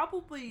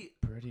 Probably,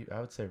 pretty. I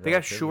would say They got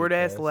relatively short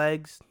ass fast.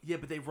 legs. yeah,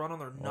 but they run on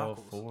their All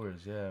knuckles.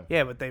 fours, yeah.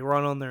 Yeah, but they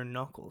run on their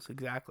knuckles.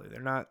 Exactly.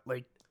 They're not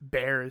like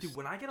bears. Dude,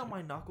 when I get on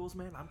my knuckles,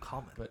 man, I'm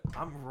coming. But-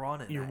 I'm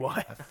running. You're at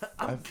what?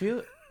 I feel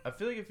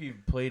like if you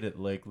played it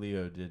like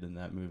Leo did in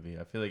that movie,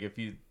 I feel like if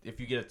you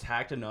get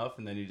attacked enough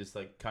and then you just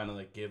like kind of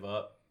like give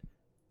up,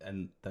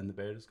 and then the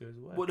bear just goes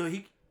away. Well, no,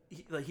 he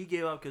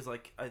gave up because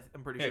like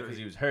I'm pretty Yeah, sure because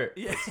he was hurt.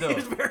 Yeah, but still, he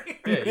was very.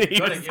 yeah, He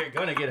you're was-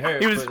 gonna get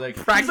hurt. he was but like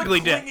practically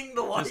He's, like, dead. clinging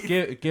to life.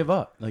 just give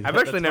up. Like I've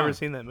that's actually never fine.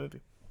 seen that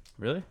movie.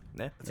 Really?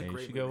 Yeah. That's a Yeah, you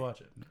great should go movie.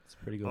 watch it. It's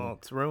pretty good. Well,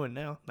 it's ruined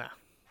now. Nah.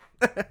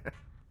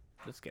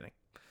 Just kidding.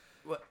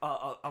 Well,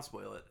 I'll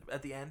spoil it.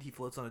 At the end, he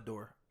floats on a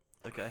door.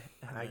 Okay,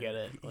 and I then get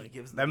it. He Like,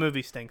 gives that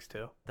movie stinks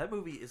too. That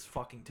movie is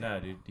fucking Nah,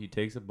 terrible. dude, he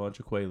takes a bunch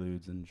of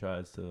quaaludes and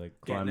tries to like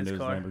Get in climb his into his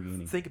car.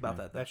 Lamborghini. Think about Yeah.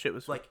 that. Though. That shit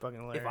was like fucking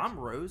hilarious. if I'm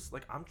Rose,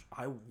 like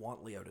I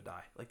want Leo to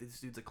die. Like this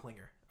dude's a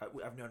clinger.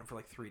 I've known him for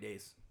like 3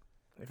 days.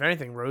 If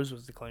anything, Rose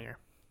was the clinger.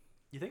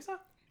 You think so?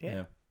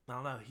 Yeah. I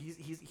don't know.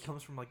 He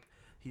comes from like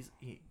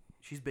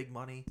she's big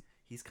money.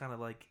 He's kind of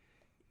like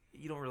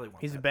you don't really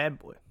want. He's a that. bad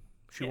boy.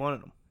 She Yeah.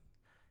 wanted him.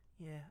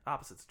 Yeah,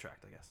 opposites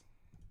attract, I guess.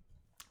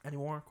 Any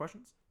more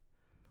questions?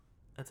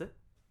 That's it.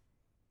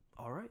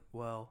 All right.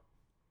 Well,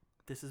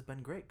 this has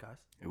been great, guys.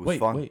 It was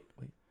fun. Wait.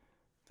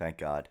 Thank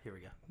God. Here we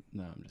go.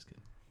 No, I'm just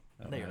kidding.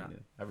 I don't No, you're have not.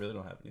 any. I really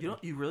don't have any.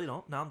 You really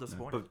don't. Now I'm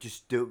disappointed. But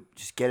just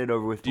get it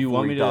over with. Do you before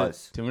want me he to?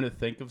 does. Do you want me to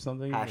think of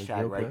something? like, Hashtag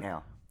real right quick?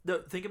 now. No,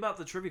 think about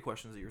the trivia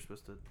questions that you were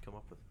supposed to come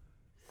up with.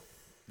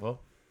 Well,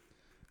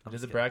 I I'm did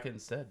just the kidding. bracket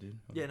instead, dude.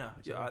 Yeah, no,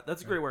 It's yeah, all right.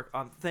 that's great work.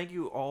 Thank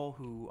you all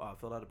who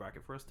filled out a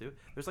bracket for us too.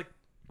 There's like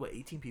what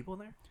 18 people in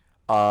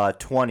there.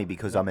 20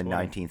 because I'm in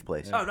 20. 19th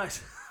place. Yeah. Oh,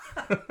 nice.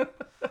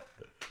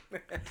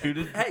 Who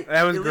did, Hey,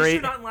 That was at least great.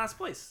 you're not in last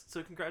place,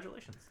 so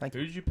congratulations. who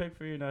did you pick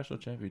for your national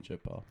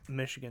championship, Paul?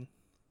 Michigan.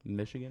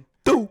 Michigan.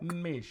 Duke.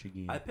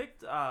 Michigan. I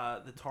picked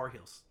the Tar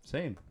Heels.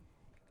 Same.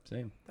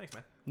 Thanks,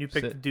 man. You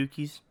picked Sit. the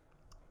Dukies.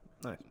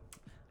 Nice.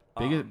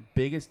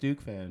 Biggest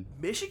Duke fan.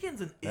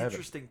 Michigan's an Ever.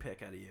 interesting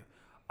pick out of you.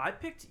 I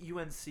picked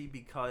UNC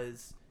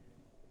because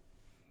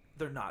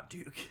they're not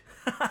Duke.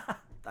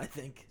 I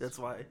think that's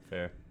why.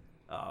 Fair.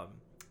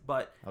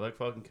 But I like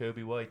fucking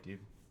Kobe White, dude.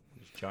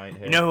 Just giant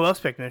hair. You know who else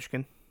picked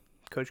Michigan?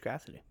 Coach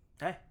Cassidy.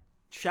 hey,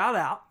 shout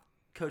out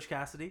Coach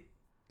Cassidy,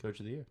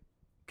 Coach of the year.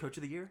 Coach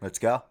of the Year, Let's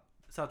go.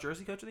 South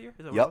Jersey Coach of the Year.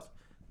 Is that Yep. what it was?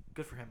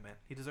 Good for him, man.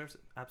 He deserves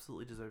it.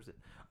 Absolutely deserves it.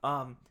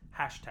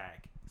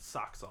 Hashtag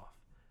socks off.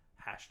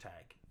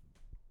 Hashtag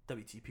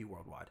WTP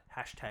worldwide.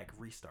 Hashtag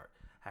restart.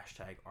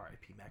 Hashtag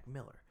RIP Mac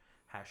Miller.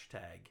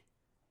 Hashtag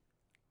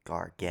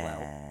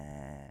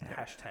Gargan.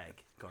 Hashtag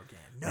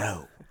Gargan.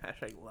 No.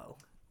 Hashtag low.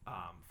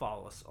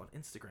 Follow us on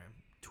Instagram,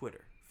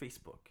 Twitter,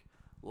 Facebook.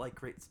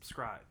 Like, rate,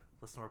 subscribe.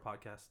 Listen to our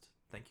podcast.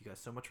 Thank you guys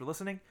so much for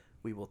listening.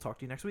 We will talk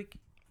to you next week.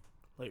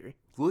 Later.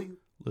 Will you?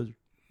 Lizard.